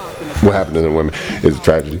 What happened to the women is a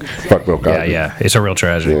tragedy. Fuck Bill Cosby. Yeah, it's a real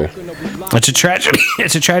tragedy. Yeah. It's a tragedy.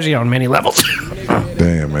 It's a tragedy on many levels.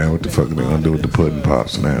 Damn, man, what the fuck are they gonna do with the pudding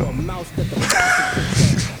pops now?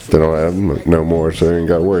 They don't have them no more, so they ain't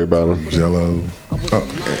got to worry about them. Jello.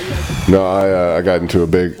 Oh, No, I got into a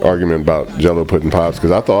big argument about Jello pudding pops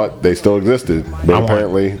because I thought they still existed, but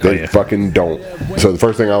apparently they fucking don't. So the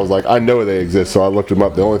first thing I was like, I know they exist, so I looked them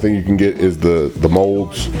up. The only thing you can get is the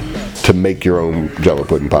molds to make your own Jello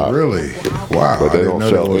pudding pop. really? Wow. But they I didn't don't know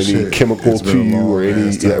sell that was any shit. chemical It's to been a you long or any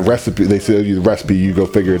ass time. recipe. They sell you the recipe. You go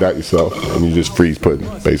figure it out yourself, and you just freeze pudding,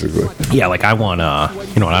 basically. Yeah, like I want,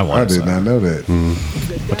 you know what I want? I is, did not know that.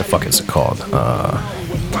 what the fuck is it called?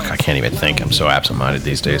 Fuck, I can't even think. I'm so absent-minded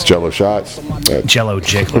these days. Jello shots. Jello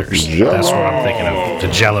jigglers. That's what I'm thinking of. The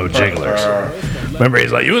Jello jigglers. Remember,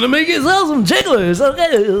 he's like, you want to make yourself some jigglers?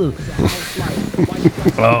 Okay.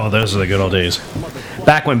 Oh, those are the good old days.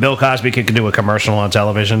 Back when Bill Cosby could do a commercial on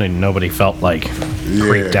television and nobody felt like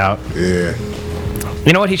creeped out. Yeah.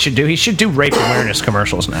 You know what he should do? He should do rape awareness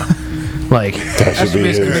commercials now. Like, That should be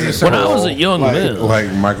it. when I was a young man. Like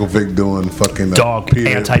Michael Vick doing fucking Dog,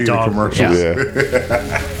 anti-dog commercials. Yeah.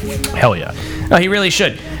 Yeah. Hell yeah. No, he really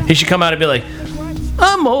should. He should come out and be like,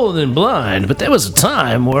 I'm old and blind, but there was a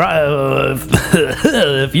time where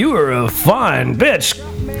if you were a fine bitch,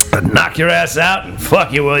 I'd knock your ass out and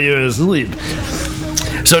fuck you while you're asleep.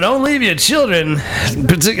 So don't leave your children,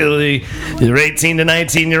 particularly your 18 to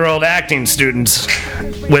 19-year-old acting students,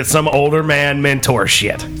 with some older man mentor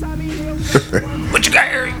shit. What you got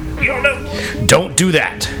here? You don't know. Don't do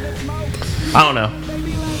that. I don't know.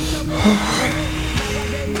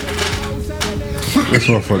 This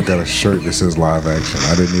motherfucker got a shirt that says live action.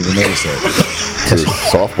 I didn't even notice that. It's a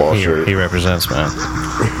softball shirt. He represents, man.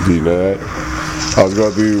 Do you know that? I was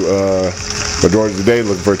going through majority of the day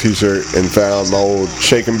looking for a t-shirt and found my old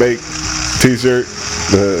shake and bake t-shirt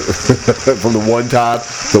from the one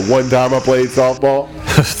time I played softball.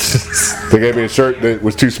 They gave me a shirt that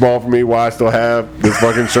was too small for me. Why I still have this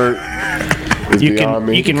fucking shirt is beyond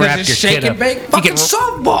me. You can wrap your shake kid and up. bake fucking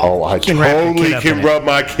softball. Oh, I can wrap your totally kid up can in rub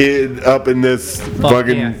my kid up in this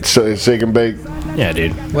fucking yeah. shake and bake. Yeah,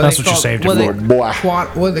 dude. What That's they what you call- saved it what for. they- Boy.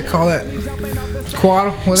 What do they call that?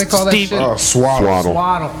 Squaddle? What do they call Steve- that shit? Swaddle.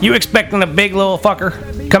 Swaddle. You expecting a big little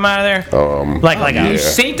fucker come out of there? Like You a.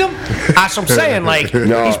 seen them? That's what I'm saying. Like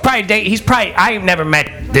No. he's probably. I ain't never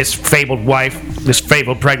met this fabled wife, this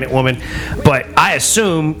fabled pregnant woman, but I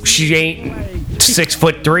assume she ain't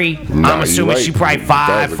 6'3". Nah, I'm you assuming right. she probably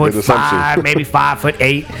That was a good 5'5", assumption. maybe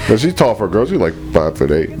 5'8". No, she's tall for a girl. She's like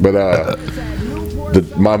 5'8".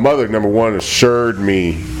 But my mother, number one, assured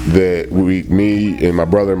me that me and my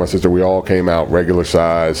brother and my sister, we all came out regular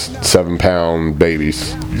size, 7-pound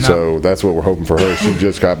babies. So that's what we're hoping for her. She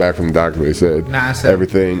just got back from the doctor. They said Nice.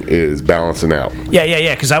 everything is balancing out.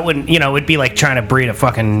 Yeah. Because I wouldn't, it'd be like trying to breed a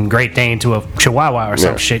fucking Great Dane to a Chihuahua or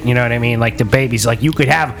some Yeah. shit. You know what I mean? Like the babies, like you could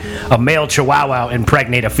have a male Chihuahua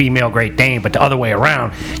impregnate a female Great Dane, but the other way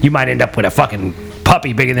around, you might end up with a fucking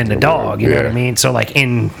puppy bigger than the dog. You know what I Yeah. mean? So like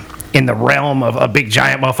in the realm of a big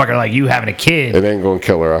giant motherfucker like you having a kid. It ain't gonna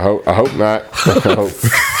kill her. I hope not.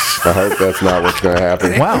 I hope that's not what's gonna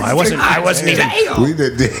happen. Wow, I wasn't even. We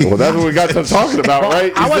did. Well, that's what we got to talking about,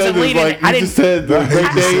 right? I You wasn't said it's leading- like I you didn't- just said the Great Dane I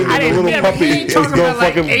and the didn't- little yeah, puppy He ain't is talking gonna about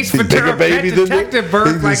like fucking Ace take a Ventura, baby, Pet didn't it? Detective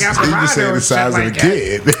birth like He just Alvarado said or the size something of like a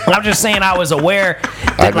that. kid. I'm just saying I was aware I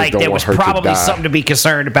that just like don't there want was her to probably die. something to be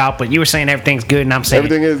concerned about, but you were saying everything's good, and I'm saying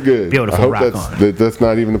Everything is good. Beautiful, I hope rock on. that's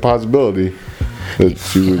not even a possibility. That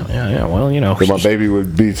she would. Yeah. Well, That my baby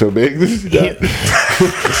would be so big.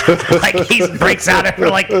 like he breaks out into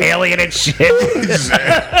like alien and shit. He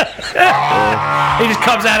just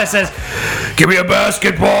comes out and says, "Give me a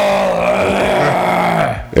basketball."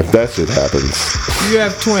 If that shit happens, You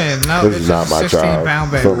have twins. No, this is not my child.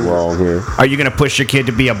 16-pound baby. Something wrong here. Are you gonna push your kid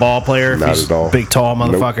to be a ball player? If Not he's at all. big, tall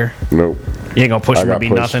motherfucker. Nope. You ain't gonna push I him to got be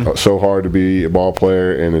pushed nothing. so hard to be a ball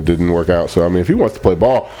player, and it didn't work out. So I mean, if he wants to play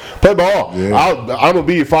ball, play ball. Yeah. I'm gonna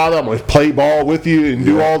be your father. I'm gonna play ball with you and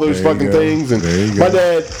do all those there you fucking go. things. And There you my go.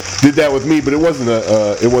 dad did that with me, but it wasn't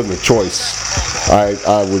a choice.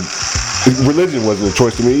 Religion wasn't a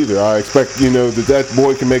choice to me either. I expect that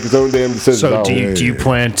boy can make his own damn decisions. So I do don't- you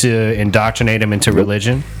plan to indoctrinate him into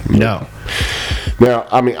religion? No. Now,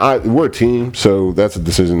 I mean, we're a team, so that's a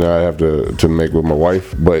decision that I have to make with my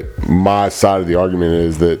wife. But my side of the argument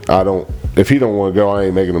is that I don't. If he don't want to go, I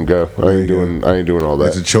ain't making him go. I ain't doing all that.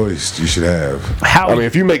 It's a choice you should have. How? I mean,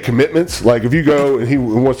 if you make commitments, like if you go and he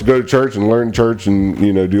wants to go to church and learn church and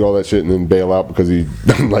do all that shit and then bail out because he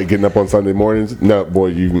doesn't like getting up on Sunday mornings, no, boy,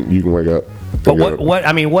 you can wake up. But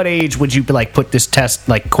what age would you like put this test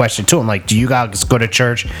question to him? Like, do you guys go to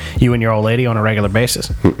church, you and your old lady, on a regular basis?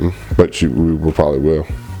 But we probably will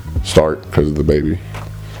start because of the baby.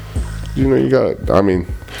 You got. I mean,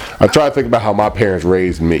 I try to think about how my parents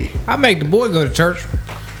raised me. I make the boy go to church.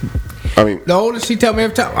 I mean, The oldest, he tell me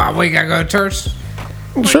every time, we gotta go to church.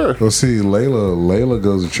 sure. Well, see, Layla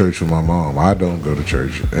goes to church with my mom. I don't go to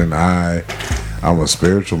church, and I'm a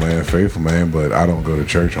spiritual man, faithful man, but I don't go to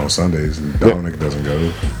church on Sundays. And Dominic doesn't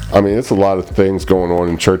go. I mean, it's a lot of things going on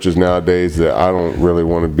in churches nowadays that I don't really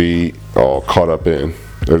want to be all caught up in.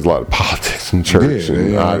 There's a lot of politics in church,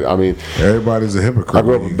 and I mean, everybody's a hypocrite. I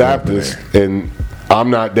grew up when a you go up in Baptist, there. and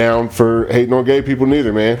I'm not down for hating on gay people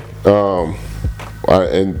neither, man.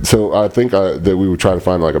 And so I think that we would try to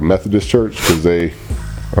find like a Methodist church because they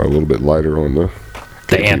are a little bit lighter on the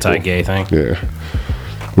gay anti-gay people. thing. Yeah,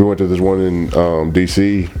 we went to this one in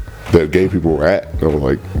D.C. that gay people were at, and I was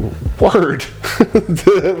like, "Word,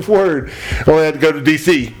 word." I only had to go to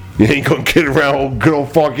D.C. You ain't gonna get around old, good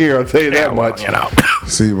old fuck here. I'll tell you that much.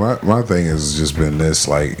 See, my thing has just been this,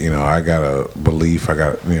 like, I got a belief, I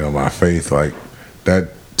got, my faith, like, that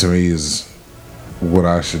to me is what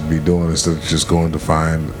I should be doing instead of just going to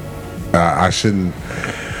find, I shouldn't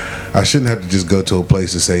I shouldn't have to just go to a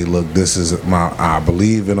place to say, look, this is I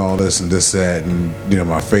believe in all this and this, that, and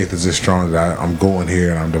my faith is as strong that I'm going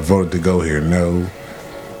here and I'm devoted to go here. No,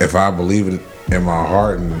 if I believe it in my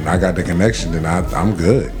heart and I got the connection, then I'm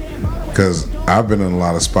good. Because I've been in a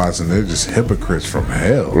lot of spots and they're just hypocrites from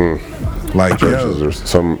hell. Like, churches or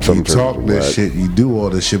some you churches talk this black. shit, you do all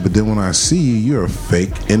this shit, but then when I see you, you're a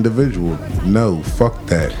fake individual. No, fuck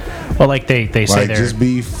that. Well, like they say Like, they're just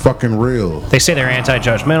be fucking real. they say they're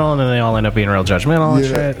anti-judgmental, and then they all end up being real judgmental and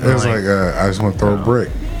shit. And It's like, I just want to throw a brick.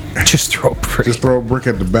 just throw a brick. Just throw a brick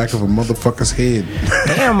at the back of a motherfucker's head.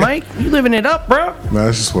 Damn, Mike, you living it up, bro. No,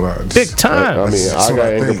 that's just what I. Big time. I mean, That's I what got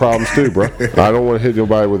I anger think. problems too, bro. I don't want to hit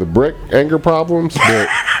nobody with a brick. Anger problems, but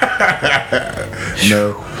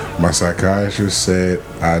No, my psychiatrist said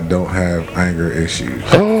I don't have anger issues.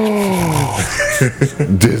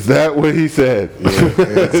 is that what he said?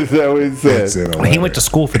 Is that what he said? It's in a He letter. went to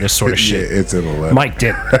school for this sort of Yeah, shit. it's in a letter. Mike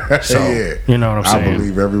did. So, Yeah. you know what I'm I saying?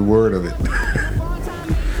 believe every word of it.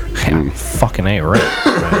 Yeah, fucking A,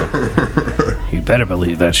 right? You better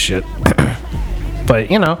believe that shit. But,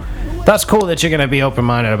 that's cool that you're going to be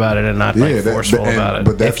open-minded about it and not forceful about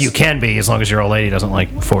it. If you can be, as long as your old lady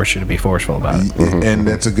doesn't force you to be forceful about it. And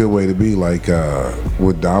that's a good way to be. Like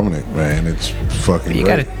with Dominic, man, it's fucking. You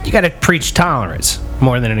great. gotta preach tolerance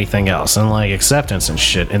more than anything else, and acceptance and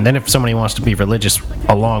shit. And then if somebody wants to be religious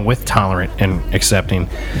along with tolerant and accepting,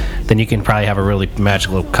 then you can probably have a really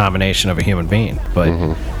magical combination of a human being. But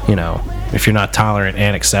if you're not tolerant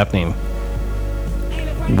and accepting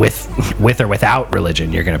with or without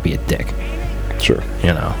religion, you're gonna be a dick. Sure.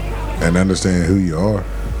 And understand who you are.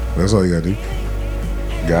 That's all you gotta do.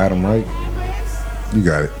 Got them right. You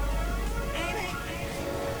got it.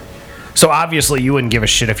 So obviously you wouldn't give a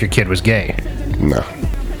shit if your kid was gay. No.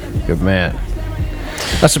 Good man.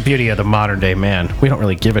 That's the beauty of the modern day man. We don't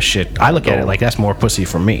really give a shit. I look at it like that's more pussy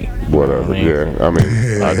for me. Whatever. I mean, Yeah. I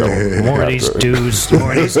mean, I don't. More of have these to- dudes.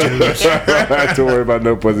 More of these dudes. I don't have to worry about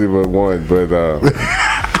no pussy but one. But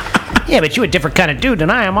Yeah, but you a different kind of dude than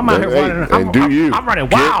I am. I'm out here running. I'm running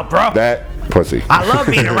wild, bro. that pussy. I love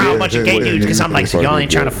being around a bunch of gay dudes because I'm like, so y'all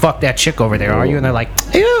ain't trying to fuck that chick over there, are you? And they're like,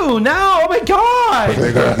 ew, no, oh my god.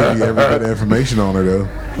 They're gonna give you every bit of information on her though.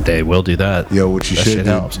 They will do that. Yo, what you That should shit do?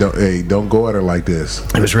 helps. Don't go at her like this.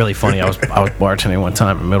 It was really funny. I was bartending one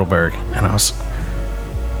time in Middleburg, and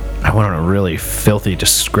I went on a really filthy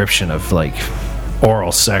description of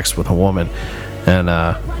oral sex with a woman, and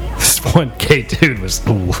this one gay dude was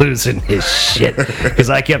losing his shit because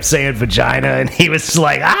I kept saying vagina, and he was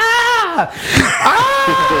like, ah.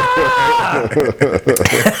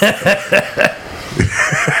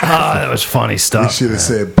 Oh, that was funny You stuff. should have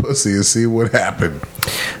said pussy and see what happened.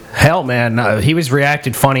 Hell, man, he was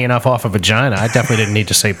reacting funny enough off of vagina. I definitely didn't need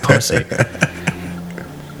to say pussy.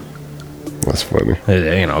 That's funny.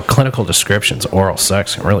 Clinical descriptions, oral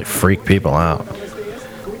sex can really freak people out.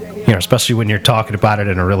 Especially when you're talking about it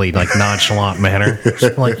in a really nonchalant manner. Just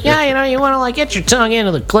you want to get your tongue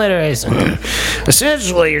into the clitoris. And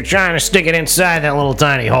essentially, you're trying to stick it inside that little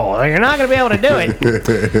tiny hole. You're not going to be able to do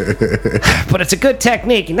it, but it's a good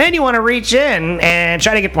technique. And then you want to reach in and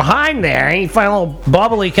try to get behind there, and you find a little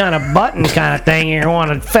bubbly kind of button kind of thing. You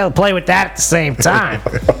want to play with that at the same time.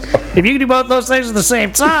 If you can do both those things at the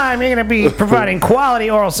same time, you're going to be providing quality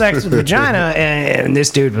oral sex with vagina. And this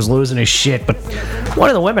dude was losing his shit. But one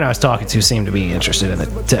of the women I was talking to seemed to be interested in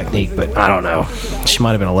the technique, but I don't know. She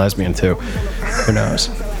might have been a lesbian too. Who knows?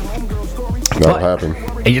 That'll happen.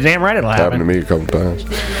 You're damn right it'll Happened to happen. me a couple times.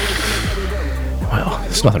 Well,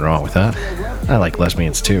 there's nothing wrong with that. I like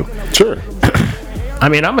lesbians too. Sure. I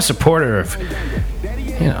mean, I'm a supporter of,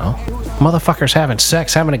 motherfuckers having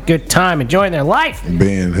sex, having a good time, enjoying their life.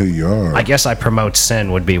 Being who you are. I guess I promote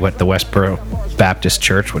sin would be what the Westboro Baptist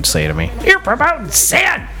Church would say to me. You're promoting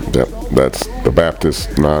sin! Yep, that's the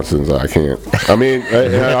Baptist nonsense. I can't. I mean,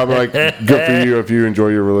 I'm like, good for you if you enjoy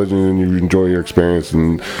your religion and you enjoy your experience.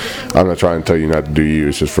 And I'm not trying to tell you not to do you.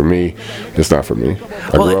 It's just for me. It's not for me.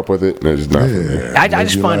 I grew up with it, and it's just not for me. I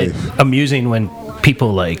just your find it life. amusing when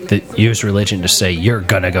people that use religion to say you're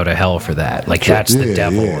gonna go to hell for that. That's the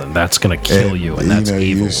devil, and that's gonna kill you, and that's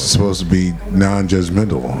evil. You're supposed to be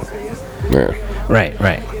non-judgmental on it. Yeah. Right.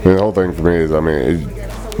 I mean, the whole thing for me is,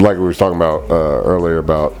 like we were talking about earlier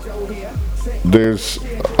about, there's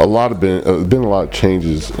been a lot of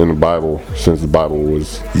changes in the Bible since the Bible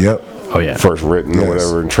was Yep. Oh, yeah. first written or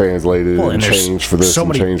whatever, and translated and there's changed for this so and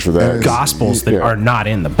many changed for that. Gospels that are not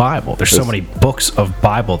in the Bible. There's so many books of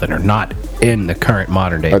Bible that are not in the current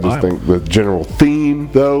modern day I Bible. just think the general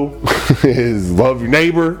theme, though, is love your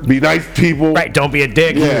neighbor, be nice to people. Right, don't be a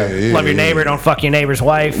dick. Love your neighbor, don't fuck your neighbor's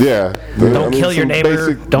wife. Yeah. Don't kill your some neighbor,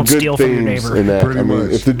 basic don't good steal from your themes neighbor. in that. Pretty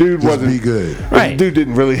much. If the dude Just wasn't be good. if Right. the dude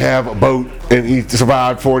didn't really have a boat and he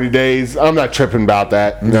survived 40 days, I'm not tripping about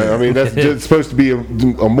that. You know, I mean, that's just supposed to be a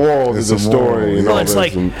moral to It's the a moral, story. And Well, all it's this,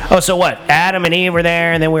 like, and- so what? Adam and Eve were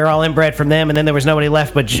there, and then we were all inbred from them, and then there was nobody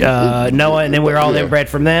left but Noah, and then we were all inbred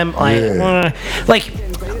from them. Like,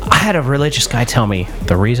 I had a religious guy tell me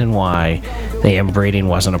the reason why the inbreeding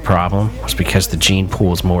wasn't a problem was because the gene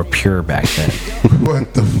pool is more pure back then.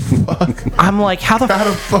 What the fuck? I'm like, how the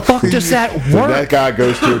fuck does that work? that guy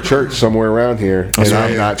goes to a church somewhere around here, and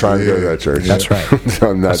I'm not trying to go to that church. That's right.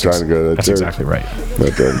 I'm not trying to go to that That's church. exactly right. Not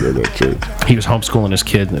trying to go to that church. He was homeschooling his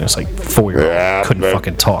kid, and it was like 4-year-old couldn't that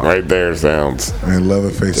fucking talk. Right there sounds. And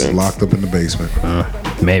Leatherface is locked up in the basement.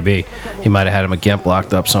 Maybe he might have had him a gimp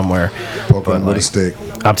locked up somewhere. Poking him with a like, stick.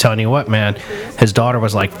 I'm telling you what, man. His daughter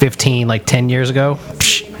was like 15, like 10 years ago.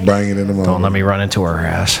 Psh, Banging in the mouth. don't let me run into her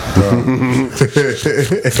ass.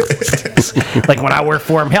 Like when I worked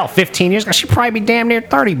for him, hell, 15 years ago, she'd probably be damn near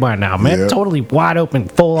 30 by now, man. Yep. Totally wide open,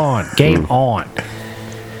 full on, game on.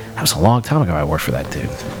 That was a long time ago I worked for that dude.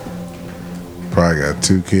 Probably got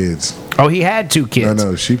 2 kids. Oh, he had 2 kids.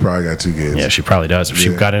 No, she probably got 2 kids. Yeah, she probably does. If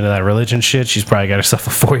she Yeah. got into that religion shit, she's probably got herself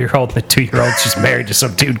a 4-year-old and a 2-year-old. She's married to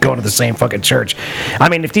some dude going to the same fucking church. I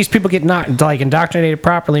mean, if these people get not like indoctrinated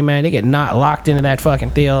properly, man, they get not locked into that fucking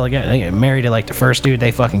deal. They get married to like the first dude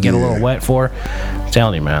they fucking get a little wet for. I'm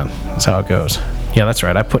telling you, man, that's how it goes. Yeah, that's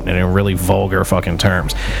right. I put it in really vulgar fucking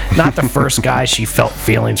terms. Not the first guy she felt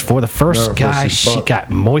feelings for. The first guy she got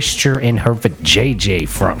moisture in her vajayjay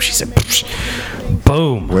from. She said, psh,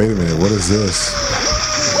 boom. Wait a minute, what is this?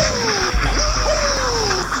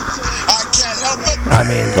 I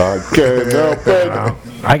can't help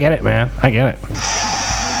it. I get it, man. I get it.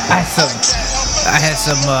 I had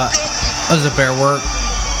some. I was up at work.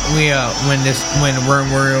 When the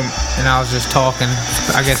room, and I was just talking.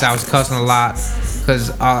 I guess I was cussing a lot because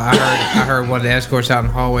I heard one of the escorts out in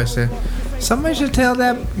the hallway say, "Somebody should tell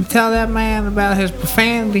that man about his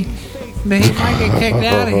profanity. That he might get kicked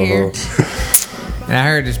out of here." And I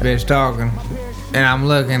heard this bitch talking, and I'm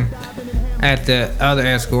looking at the other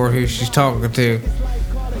escort who she's talking to.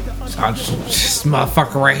 So I just, this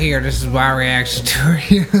motherfucker right here, this is my reaction to her.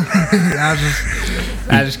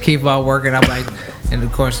 I just keep on working. I'm like, and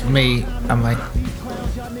of course me, I'm like,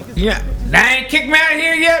 yeah, they ain't kicked me out of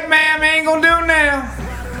here yet, ma'am. Ain't gonna do it now.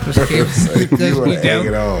 Just keep, You want to egg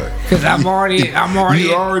it on. because I'm already.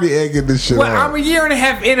 You already egging this shit Well, on. I'm a year and a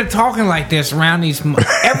half into talking like this around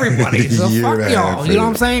everybody. So Year fuck and a y'all. half You know what in.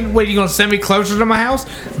 I'm saying? What, you gonna send me closer to my house?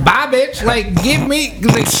 Bye, bitch. Like, give me,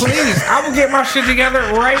 like, please. I will get my shit together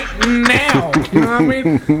right now. You know what I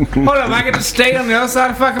mean? Hold up, I get to stay on the other side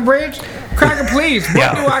of the fucking bridge? Cracker, please.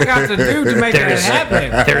 What do I got to do to make that happen?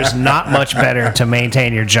 There's not much better to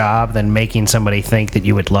maintain your job than making somebody think that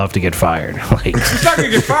you would love to get fired. Like, It's not gonna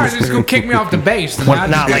get fired. It's just gonna kick me off the base. And When- I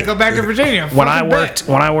nah, just gotta like, go back to Virginia. when I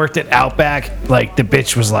Fucking worked at Outback, like the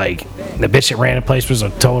bitch that ran the place was a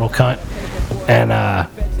total cunt, and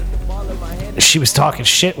she was talking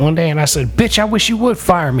shit one day, and I said, "Bitch, I wish you would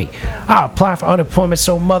fire me. I'll apply for unemployment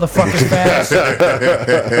so motherfucking fast.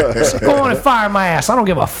 So go on and fire my ass. I don't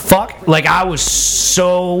give a fuck." Like I was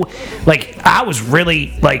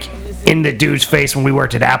really like in the dude's face when we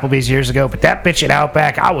worked at Applebee's years ago, but that bitch at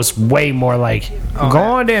Outback, I was way more like, "Go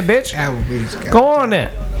on then, bitch. Applebee's, Go on then.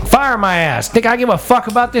 Fire my ass. Think I give a fuck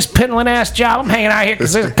about this piddling ass job? I'm hanging out here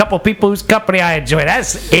because there's a couple of people whose company I enjoy.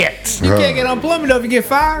 That's it." You can't get unemployment though if you get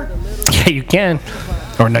fired. Yeah, you can.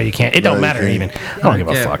 Or no, you can't. It don't you matter can't. even. I don't give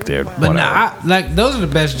a fuck, dude. But Whatever. nah, like those are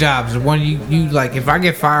the best jobs. When you like, if I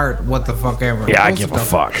get fired, what the fuck ever. Yeah, I Those give are a the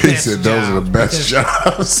fuck. He best said those are the best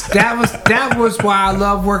jobs. jobs. That was why I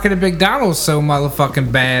love working at McDonald's so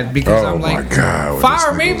motherfucking bad because Oh I'm my like, God, what fire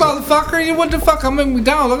this me, nigga was- motherfucker! You what the fuck? I'm in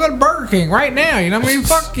McDonald's. I go to Burger King right now. You know what I mean?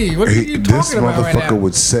 Fuck you. What are you This talking about right motherfucker now?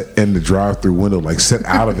 would sit in the drive-through window, like sit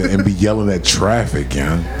out of it, and be yelling at traffic,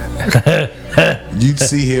 young. You'd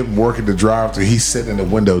see him working the drive-through. He's sitting in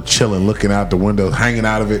the window, chilling, looking out the window, hanging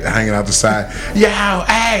out of it, hanging out the side. Yo,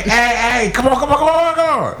 hey, come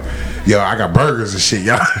on. Yo, I got burgers and shit,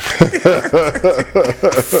 y'all.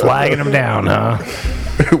 Flagging them down, huh?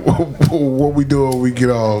 What we doing when we get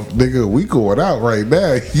off? Nigga, we going out right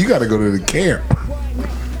now. You got to go to the camp.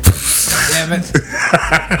 Damn it!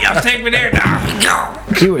 Y'all take me there now.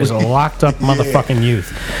 He was a locked up motherfucking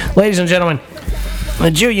youth. Ladies and gentlemen,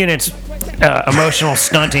 the Jew units emotional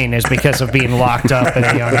stunting is because of being locked up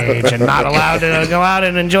at a young age and not allowed to go out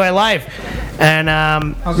and enjoy life. And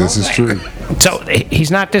This is true. so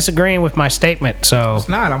he's not disagreeing with my statement. So It's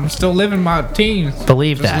not. I'm still living my teens.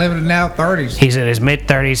 Believe Just that. living it now 30s. he's in his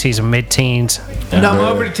mid-30s. He's in mid-teens. No, I'm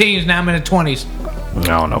over the teens now. I'm in the 20s. I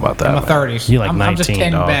don't know about that. I'm a 30s. You like I'm 19, just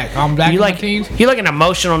 10 dog. back. I'm back you in like my teens. you like an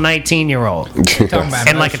emotional 19-year-old Talking about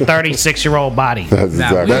and like a 36-year-old body. That's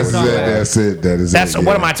Nah, exactly. That's it. That's it. That is That's it.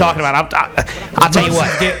 what Yeah. am I talking about? I'll tell you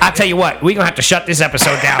what. I'll tell you what. We're gonna have to shut this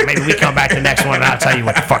episode down. Maybe we come back to the next one and I'll tell you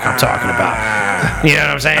what the fuck I'm talking about. You know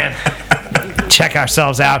what I'm saying? Check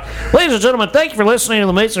ourselves out. Ladies and gentlemen, thank you for listening to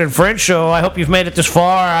the Mason and Friends Show. I hope you've made it this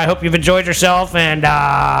far. I hope you've enjoyed yourself, and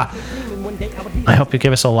I hope you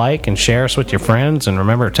give us a like and share us with your friends. And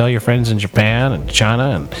remember, tell your friends in Japan and China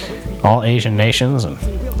and all Asian nations and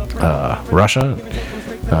Russia.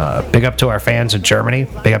 Big up to our fans in Germany.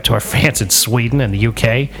 Big up to our fans in Sweden and the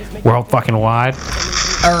UK. World fucking wide.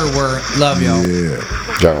 Word. Love y'all.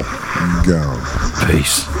 Yeah. John. Go.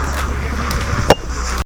 Peace.